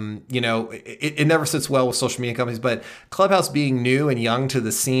it never sits well with social media companies, but Clubhouse being new and young to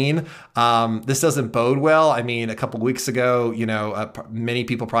the scene, this doesn't bode well. I mean, a couple of weeks ago, many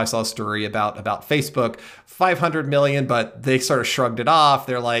people probably saw a story about Facebook, 500 million, but they sort of shrugged it off.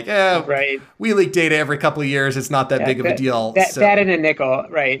 They're like, Right. we leak data every couple of years, it's not that Yeah, big of a deal. that and a nickel,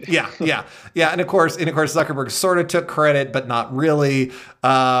 right? Yeah. And of course Zuckerberg sort of took credit, but not really.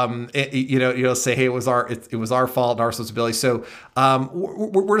 Say, hey, it was our fault, our responsibility. So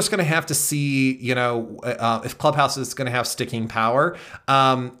we're just going to have to see, if Clubhouse is going to have sticking power.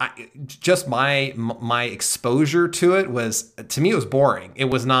 Just my exposure to it was boring. It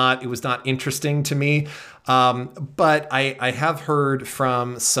was not interesting to me. But I have heard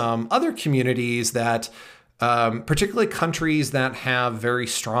from some other communities that, particularly countries that have very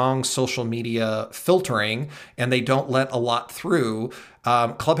strong social media filtering and they don't let a lot through,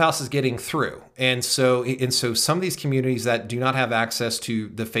 Clubhouse is getting through. And so some of these communities that do not have access to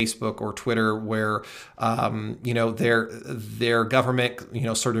the Facebook or Twitter, where their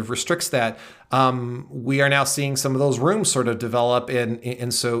government sort of restricts that, we are now seeing some of those rooms sort of develop,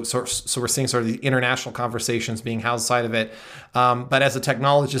 and so we're seeing sort of the international conversations being housed inside of it. But as a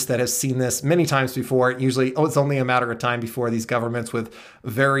technologist that has seen this many times before, it's only a matter of time before these governments with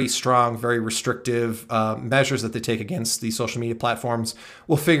very strong, very restrictive measures that they take against these social media platforms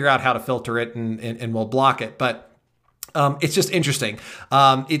will figure out how to filter it and will block it. But it's just interesting.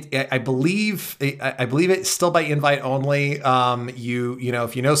 I believe it's still by invite only. If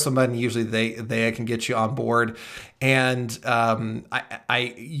you know somebody, usually they can get you on board. And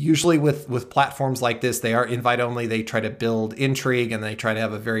I usually with platforms like this, they are invite only. They try to build intrigue and they try to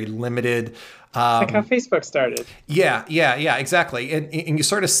have a very limited. Like how Facebook started. Yeah, exactly. And you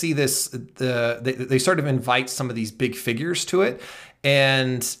sort of see this. They sort of invite some of these big figures to it.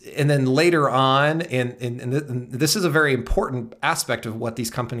 And then later on, and this is a very important aspect of what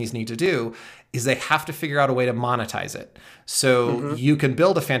these companies need to do, is they have to figure out a way to monetize it. So you can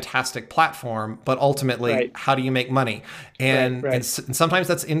build a fantastic platform, but ultimately, how do you make money? And sometimes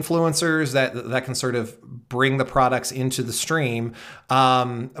that's influencers that can sort of bring the products into the stream.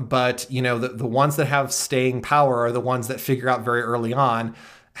 But the ones that have staying power are the ones that figure out very early on,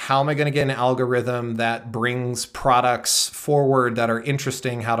 how am I going to get an algorithm that brings products forward that are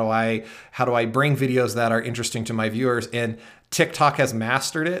interesting? How do I bring videos that are interesting to my viewers? And TikTok has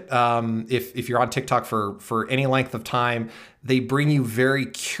mastered it. If you're on TikTok for any length of time, they bring you very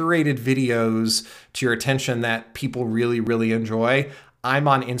curated videos to your attention that people really, really enjoy. I'm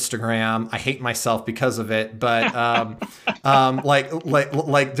on Instagram. I hate myself because of it, but don't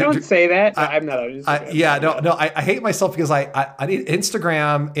say that. I'm not on Instagram. I hate myself because I need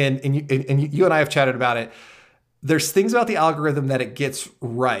Instagram, and you and I have chatted about it. There's things about the algorithm that it gets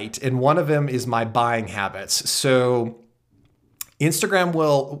right, and one of them is my buying habits. So Instagram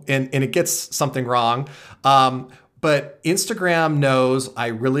will, and it gets something wrong. But Instagram knows I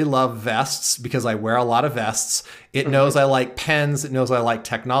really love vests because I wear a lot of vests. It knows I like pens. It knows I like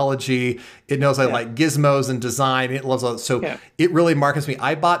technology. It knows I like gizmos and design. It loves it really markets me.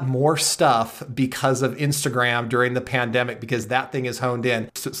 I bought more stuff because of Instagram during the pandemic because that thing is honed in.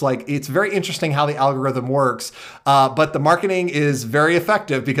 So it's very interesting how the algorithm works. But the marketing is very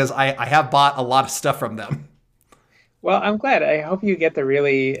effective because I have bought a lot of stuff from them. Well, I'm glad. I hope you get the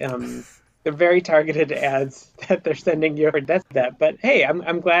really the very targeted ads that they're sending you. That's that. But hey,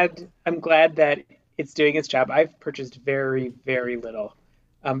 I'm glad that it's doing its job. I've purchased very, very little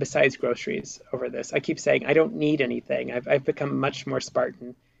besides groceries over this. I keep saying I don't need anything. I've become much more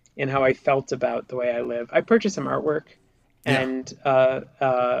Spartan in how I felt about the way I live. I purchased some artwork and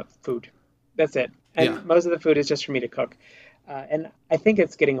food. That's it. And most of the food is just for me to cook. And I think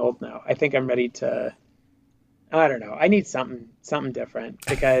it's getting old now. I think I'm ready to, I don't know. I need something different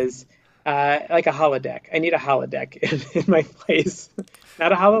because like a holodeck. I need a holodeck in my place.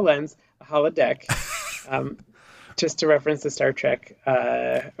 Not a HoloLens, a holodeck. Just to reference the Star Trek,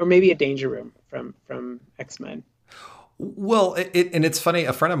 or maybe a Danger Room from X-Men. Well, and it's funny,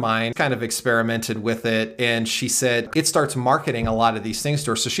 a friend of mine kind of experimented with it, and she said it starts marketing a lot of these things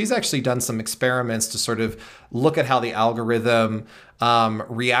to her. So she's actually done some experiments to sort of look at how the algorithm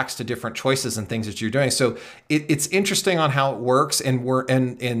reacts to different choices and things that you're doing. So it's interesting on how it works, and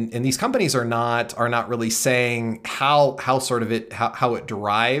and these companies are not really saying how it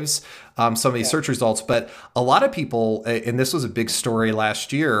derives some of these search results. But a lot of people, and this was a big story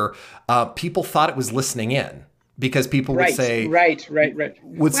last year, people thought it was listening in. Because people would say... Right.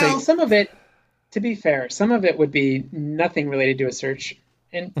 Some of it, to be fair, some of it would be nothing related to a search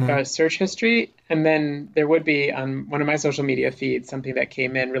search history. And then there would be on one of my social media feeds something that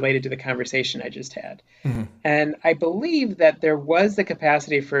came in related to the conversation I just had. And I believe that there was the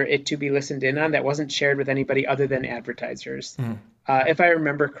capacity for it to be listened in on that wasn't shared with anybody other than advertisers, if I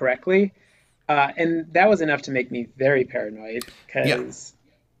remember correctly. And that was enough to make me very paranoid because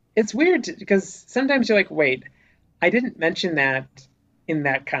it's weird because sometimes you're like, wait, I didn't mention that in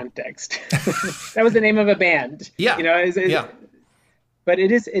that context. That was the name of a band. Yeah. But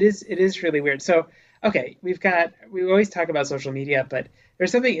it is really weird. So, okay, we always talk about social media, but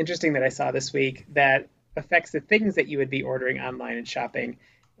There's something interesting that I saw this week that affects the things that you would be ordering online and shopping.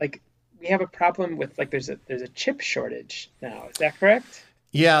 Like we have a problem with like there's a chip shortage now. Is that correct?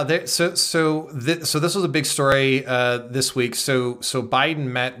 Yeah, so this was a big story this week. So Biden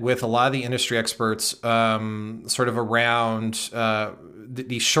met with a lot of the industry experts, sort of around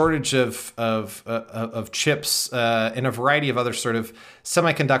the shortage of chips and a variety of other sort of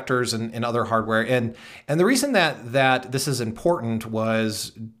semiconductors and other hardware. And the reason that this is important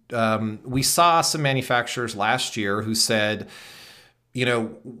was we saw some manufacturers last year who said, you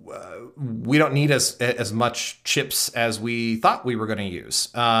know, we don't need as much chips as we thought we were going to use.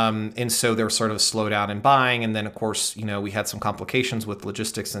 And so there was sort of a slowdown in buying. And then, of course, you know, we had some complications with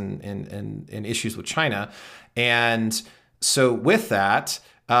logistics and issues with China. And so with that,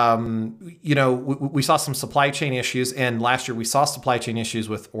 you know, we saw some supply chain issues. And last year we saw supply chain issues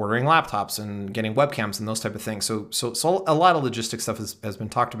with ordering laptops and getting webcams and those type of things. So a lot of logistics stuff has been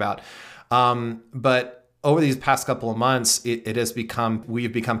talked about. But over these past couple of months,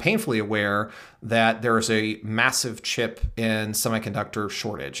 we've become painfully aware that there is a massive chip and semiconductor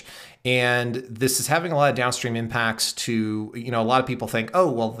shortage. And this is having a lot of downstream impacts to, you know, a lot of people think,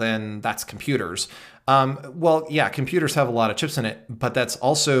 oh, well, then that's computers. Well, yeah, computers have a lot of chips in it, but that's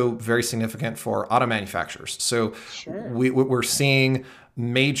also very significant for auto manufacturers. So Sure. we're seeing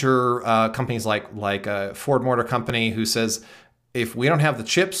major companies like Ford Motor Company who says, if we don't have the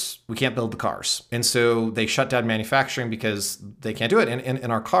chips, we can't build the cars. And so they shut down manufacturing because they can't do it. And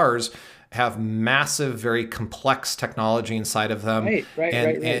our cars have massive, very complex technology inside of them.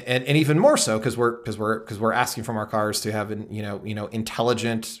 And even more so because we're asking from our cars to have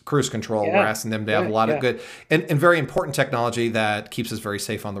intelligent cruise control. Yeah. We're asking them to have a lot of good and very important technology that keeps us very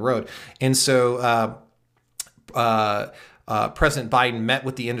safe on the road. And so President Biden met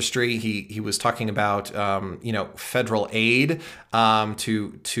with the industry. He was talking about federal aid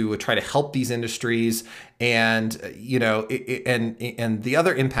to try to help these industries, and and the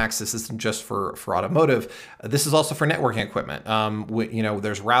other impacts. This isn't just for automotive. This is also for networking equipment.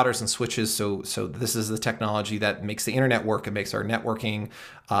 There's routers and switches. So this is the technology that makes the internet work. It makes our networking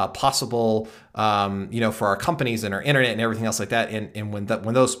possible. For our companies and our internet and everything else like that. And when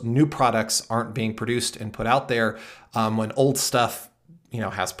those new products aren't being produced and put out there, when old stuff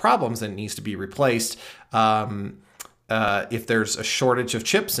has problems and needs to be replaced, if there's a shortage of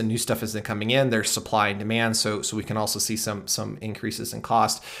chips and new stuff isn't coming in, there's supply and demand. So we can also see some increases in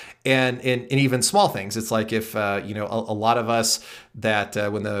cost, and even small things. It's like if a lot of us that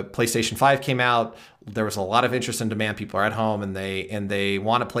when the PlayStation 5 came out, there was a lot of interest and demand. People are at home and they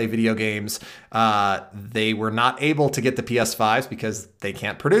want to play video games. They were not able to get the PS5s because they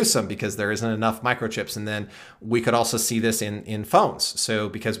can't produce them because there isn't enough microchips. And then we could also see this in phones. So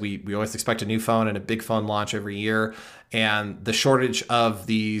because we always expect a new phone and a big phone launch every year, and the shortage of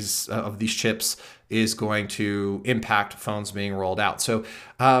these chips is going to impact phones being rolled out. So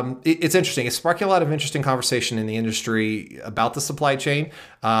it's interesting. It's sparking a lot of interesting conversation in the industry about the supply chain.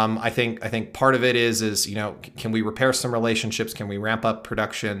 I think part of it is can we repair some relationships? Can we ramp up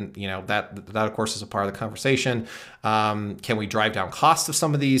production? That of course is a part of the conversation. Can we drive down costs of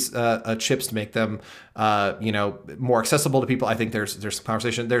some of these chips to make them more accessible to people? I think there's some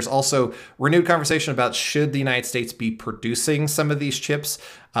conversation. There's also renewed conversation about should the United States be producing some of these chips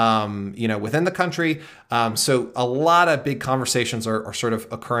within the country. So a lot of big conversations are sort of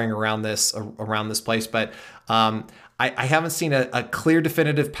occurring around this place, but I haven't seen a clear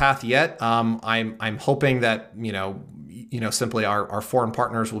definitive path yet. I'm hoping that simply our foreign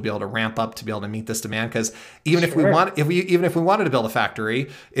partners will be able to ramp up to be able to meet this demand, because even if we wanted to build a factory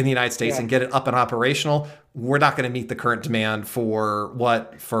in the United States and get it up and operational, we're not going to meet the current demand for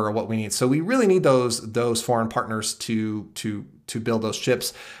what we need. So we really need those foreign partners to build those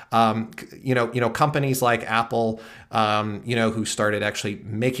chips. Companies like Apple, who started actually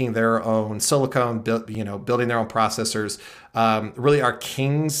making their own silicone, building their own processors, really are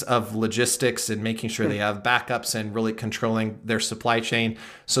kings of logistics and making sure they have backups and really controlling their supply chain.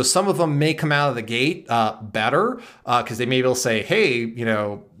 So some of them may come out of the gate better because they may be able to say, hey,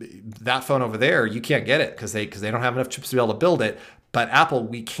 that phone over there, you can't get it because they don't have enough chips to be able to build it. But Apple,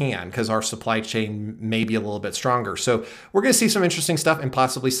 we can, because our supply chain may be a little bit stronger. So we're going to see some interesting stuff and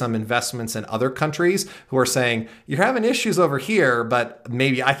possibly some investments in other countries who are saying, you're having issues over here, but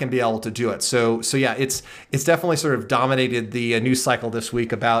maybe I can be able to do it. So yeah, it's definitely sort of dominated the news cycle this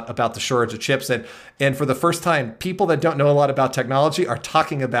week about the shortage of chips. And for the first time, people that don't know a lot about technology are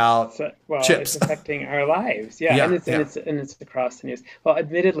talking about chips. It's affecting our lives. And it's across the news. Well,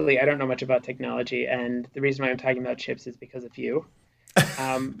 admittedly, I don't know much about technology, and the reason why I'm talking about chips is because of you.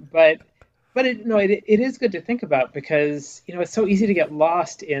 But But it is good to think about because it's so easy to get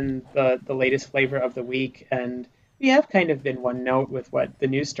lost in the latest flavor of the week, and we have kind of been one note with what the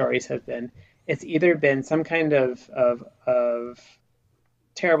news stories have been. It's either been some kind of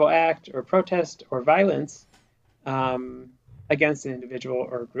terrible act or protest or violence um, against an individual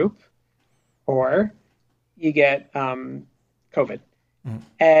or a group, or you get COVID. Mm.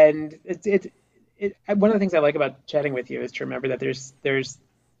 And one of the things I like about chatting with you is to remember that there's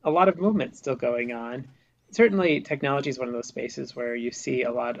a lot of movement still going on. Certainly, technology is one of those spaces where you see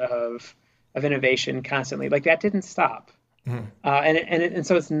a lot of innovation constantly. Like that didn't stop, Mm. and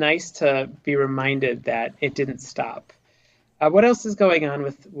so it's nice to be reminded that it didn't stop. What else is going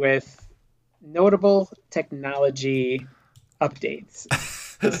on with notable technology updates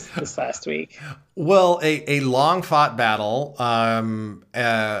this last week? Well, a long fought battle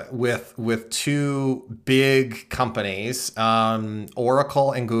with two big companies,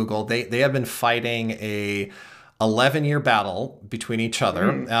 Oracle and Google. They have been fighting a 11-year battle between each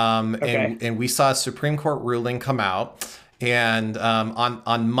other, Okay. and we saw a Supreme Court ruling come out. And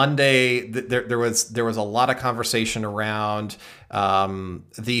on Monday, there was a lot of conversation around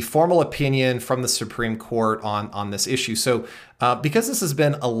the formal opinion from the Supreme Court on this issue. So because this has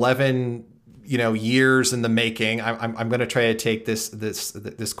been 11 years in the making, I'm going to try to take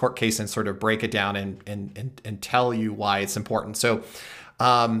this court case and sort of break it down and tell you why it's important. So.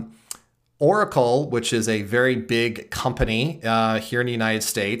 Oracle, which is a very big company here in the United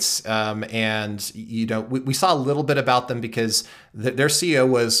States, and we saw a little bit about them because their CEO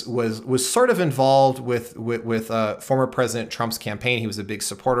was sort of involved with former President Trump's campaign. He was a big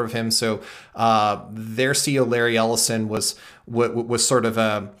supporter of him. So their CEO Larry Ellison was sort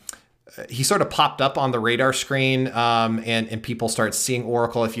of he sort of popped up on the radar screen, and people start seeing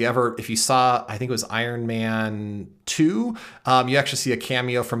Oracle. If you saw, I think it was Iron Man 2, you actually see a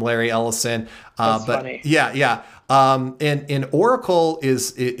cameo from Larry Ellison. That's But funny. yeah. And Oracle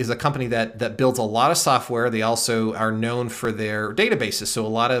is a company that builds a lot of software. They also are known for their databases. So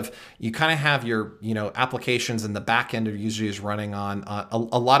you kind of have your applications, and the back end usually is running on a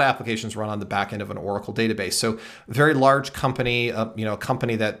lot of applications run on the back end of an Oracle database. So very large company, a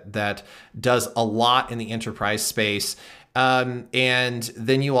company that does a lot in the enterprise space. And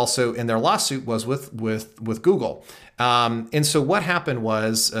then you also, in their lawsuit was with Google. And so what happened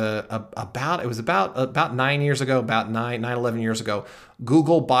was about 9 years ago, about 11 years ago,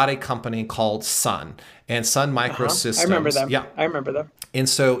 Google bought a company called Sun, and Sun Uh-huh. I remember Microsystems. them. Yeah. I remember them. And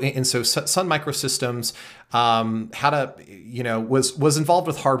so Sun Microsystems was involved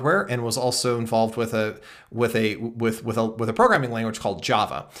with hardware and was also involved with a programming language called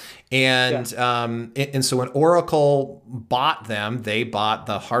Java. Yeah. And so when Oracle bought them, they bought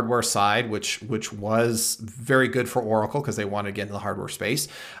the hardware side, which was very good for Oracle because they wanted to get into the hardware space.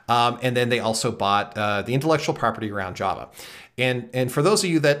 And then they also bought the intellectual property around Java. And for those of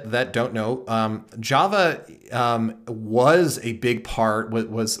you that don't know, Java was a big part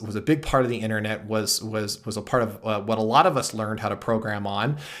was a big part of the internet, was a part of what a lot of us learned how to program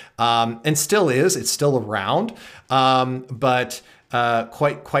on, and still is. It's still around, but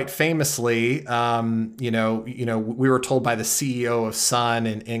quite famously, we were told by the CEO of Sun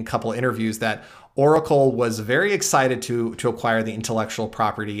in a couple of interviews that Oracle was very excited to acquire the intellectual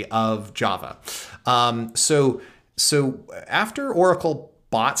property of Java. So after Oracle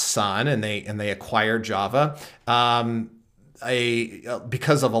bought Sun and they acquired Java,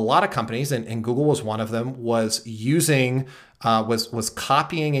 because of a lot of companies, and Google was one of them, was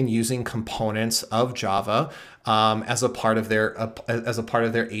copying and using components of Java as a part of their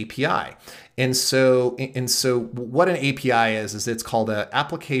API. And so what an API is it's called an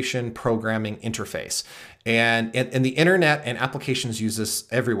application programming interface. And the internet and applications use this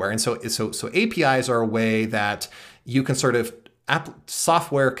everywhere. And so APIs are a way that you can sort of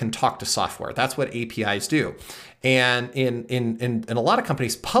software can talk to software. That's what APIs do. And in a lot of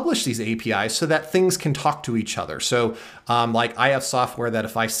companies publish these APIs so that things can talk to each other. So like I have software that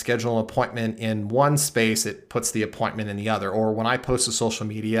if I schedule an appointment in one space, it puts the appointment in the other. Or when I post to social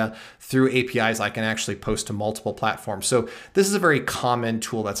media through APIs, I can actually post to multiple platforms. So this is a very common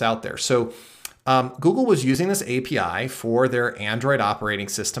tool that's out there. So Google was using this API for their Android operating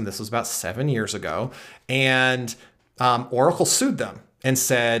system. This was about 7 years ago. And Oracle sued them and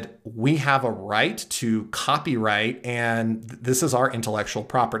said, we have a right to copyright, and this is our intellectual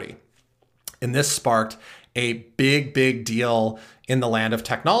property. And this sparked a big, big deal in the land of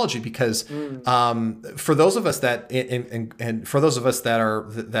technology, because for those of us that and for those of us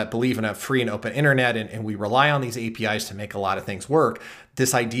that believe in a free and open internet, and we rely on these APIs to make a lot of things work,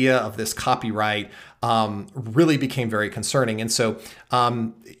 this idea of this copyright really became very concerning. And so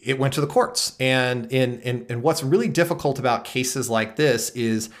it went to the courts. And what's really difficult about cases like this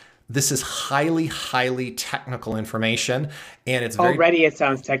is highly, highly technical information, and it's very, already it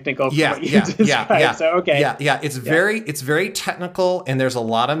sounds technical. From yeah, what you yeah, described. yeah, So okay, yeah. It's very technical, and there's a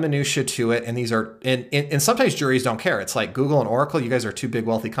lot of minutia to it. And these are, and sometimes juries don't care. It's like Google and Oracle. You guys are two big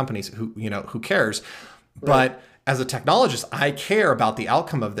wealthy companies. Who cares? Right. But as a technologist, I care about the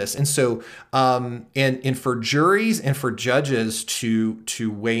outcome of this. And so, and for juries and for judges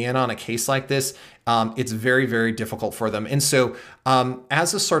to weigh in on a case like this, it's very, very difficult for them. And so,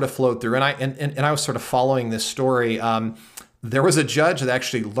 as this sort of flowed through, and I was sort of following this story, there was a judge that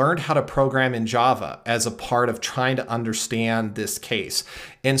actually learned how to program in Java as a part of trying to understand this case.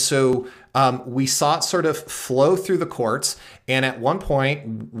 And so we saw it sort of flow through the courts. And at one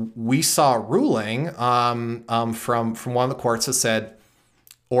point, we saw a ruling from one of the courts that said,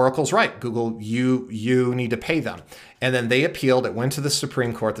 Oracle's right. Google, you need to pay them. And then they appealed. It went to the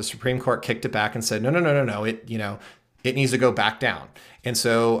Supreme Court. The Supreme Court kicked it back and said, no. It needs to go back down. And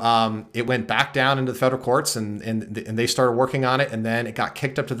so it went back down into the federal courts, and they started working on it. And then it got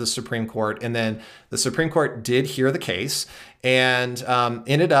kicked up to the Supreme Court. And then the Supreme Court did hear the case, and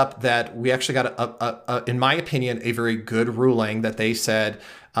ended up that we actually got in my opinion, a very good ruling that they said,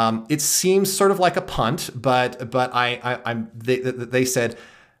 it seems sort of like a punt, but they said,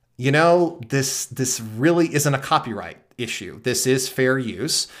 this really isn't a copyright issue. This is fair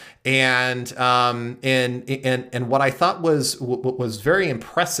use. And what I thought was very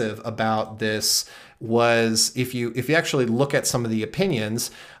impressive about this was, if you actually look at some of the opinions,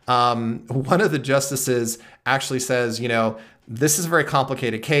 one of the justices actually says, this is a very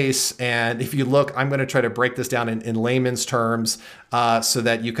complicated case. And if you look, I'm going to try to break this down in layman's terms so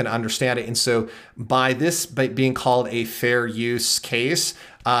that you can understand it. And so by being called a fair use case,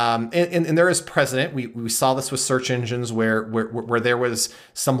 and there is precedent. We saw this with search engines where there was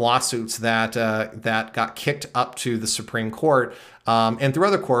some lawsuits that got kicked up to the Supreme Court, and through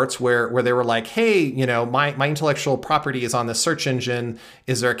other courts where they were like, hey, my intellectual property is on this search engine.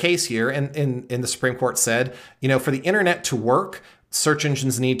 Is there a case here? And the Supreme Court said, for the internet to work, search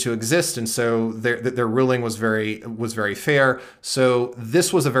engines need to exist, and so their ruling was very fair. So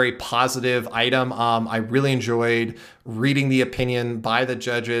this was a very positive item. I really enjoyed reading the opinion by the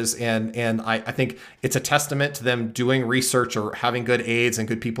judges, and I think it's a testament to them doing research or having good aides and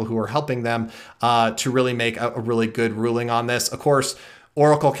good people who are helping them to really make a really good ruling on this. Of course,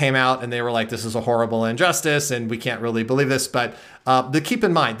 Oracle came out and they were like, this is a horrible injustice and we can't really believe this. But keep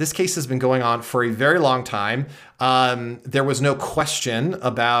in mind, this case has been going on for a very long time. There was no question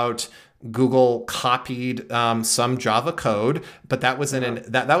about Google copied some Java code, but that was in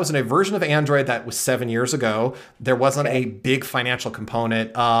a version of Android that was 7 years ago. There wasn't a big financial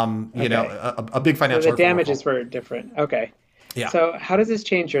component, a big financial. So the damages were different. Okay. Yeah. So how does this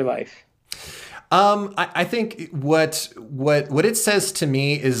change your life? I think what it says to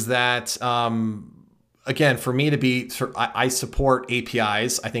me is that, again, for me to be, I support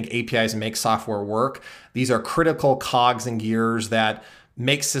APIs. I think APIs make software work. These are critical cogs and gears that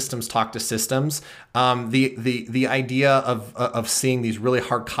make systems talk to systems. The idea of seeing these really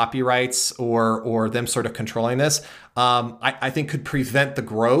hard copyrights or them sort of controlling this, I think could prevent the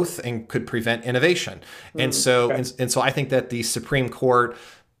growth and could prevent innovation. And so I think that the Supreme Court,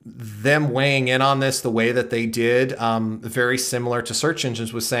 them weighing in on this the way that they did, very similar to search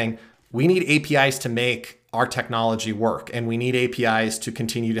engines, was saying, we need APIs to make our technology work, and we need APIs to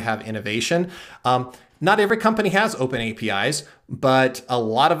continue to have innovation. Not every company has open APIs, but a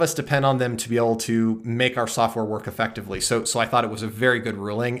lot of us depend on them to be able to make our software work effectively. So I thought it was a very good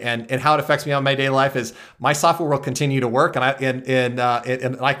ruling, and how it affects me on my daily life is my software will continue to work, and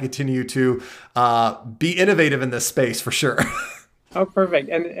I continue to be innovative in this space for sure. Oh, perfect.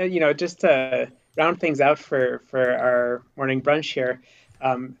 And, just to round things out for our morning brunch here,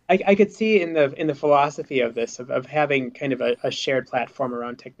 I could see in the philosophy of this, of having kind of a shared platform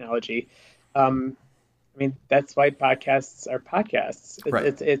around technology. That's why podcasts are podcasts.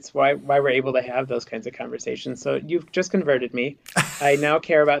 It's why we're able to have those kinds of conversations. So you've just converted me. I now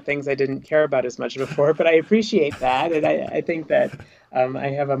care about things I didn't care about as much before, but I appreciate that. And I think that I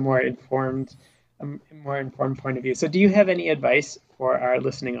have a more informed point of view. So do you have any advice for our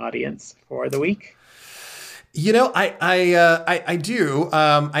listening audience for the week? I do.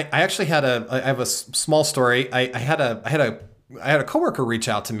 I actually had I have a small story. I had a I had a coworker reach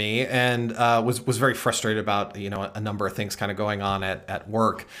out to me and was very frustrated about a number of things kind of going on at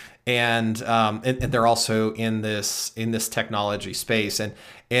work, and they're also in this technology space, and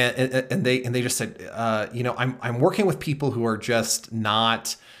they just said, I'm working with people who are just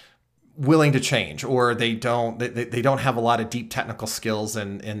not willing to change, or they don't have a lot of deep technical skills,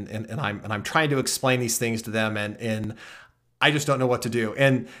 and I'm trying to explain these things to them, and I just don't know what to do.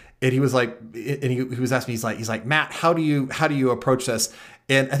 And he was like, and he was asking me, he's like, Matt, how do you approach this?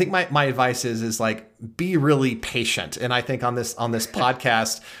 And I think my advice is like, be really patient. And I think on this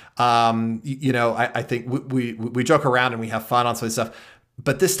podcast, I think we joke around and we have fun on some of this stuff,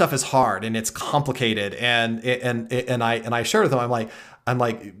 but this stuff is hard and it's complicated. And I shared with him, I'm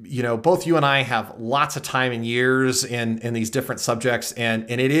like, both you and I have lots of time and years in these different subjects, and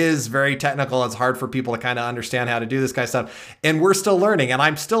it is very technical. It's hard for people to kind of understand how to do this kind of stuff, and we're still learning. And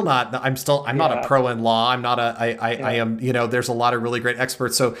I'm not a pro in law. I am, there's a lot of really great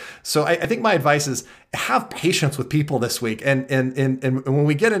experts. So I think my advice is have patience with people this week. And when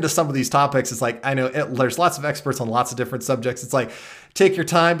we get into some of these topics, it's like, I know there's lots of experts on lots of different subjects. It's like, take your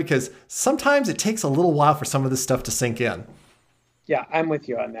time, because sometimes it takes a little while for some of this stuff to sink in. Yeah, I'm with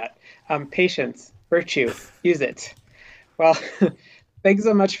you on that. Patience, virtue, use it. Well, thanks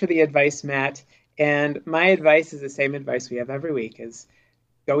so much for the advice, Matt. And my advice is the same advice we have every week, is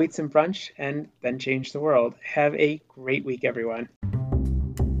go eat some brunch and then change the world. Have a great week, everyone.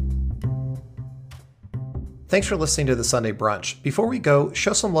 Thanks for listening to the Sunday Brunch. Before we go,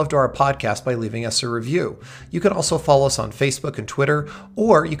 show some love to our podcast by leaving us a review. You can also follow us on Facebook and Twitter,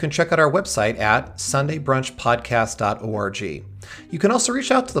 or you can check out our website at sundaybrunchpodcast.org. You can also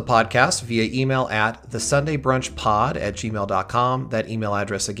reach out to the podcast via email at thesundaybrunchpod@gmail.com. That email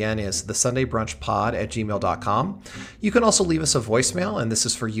address again is thesundaybrunchpod@gmail.com. You can also leave us a voicemail, and this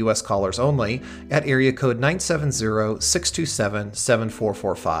is for U.S. callers only, at area code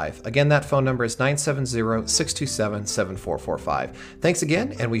 970-627-7445. Again, that phone number is 970-627-7445. Thanks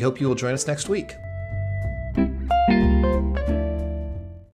again, and we hope you will join us next week.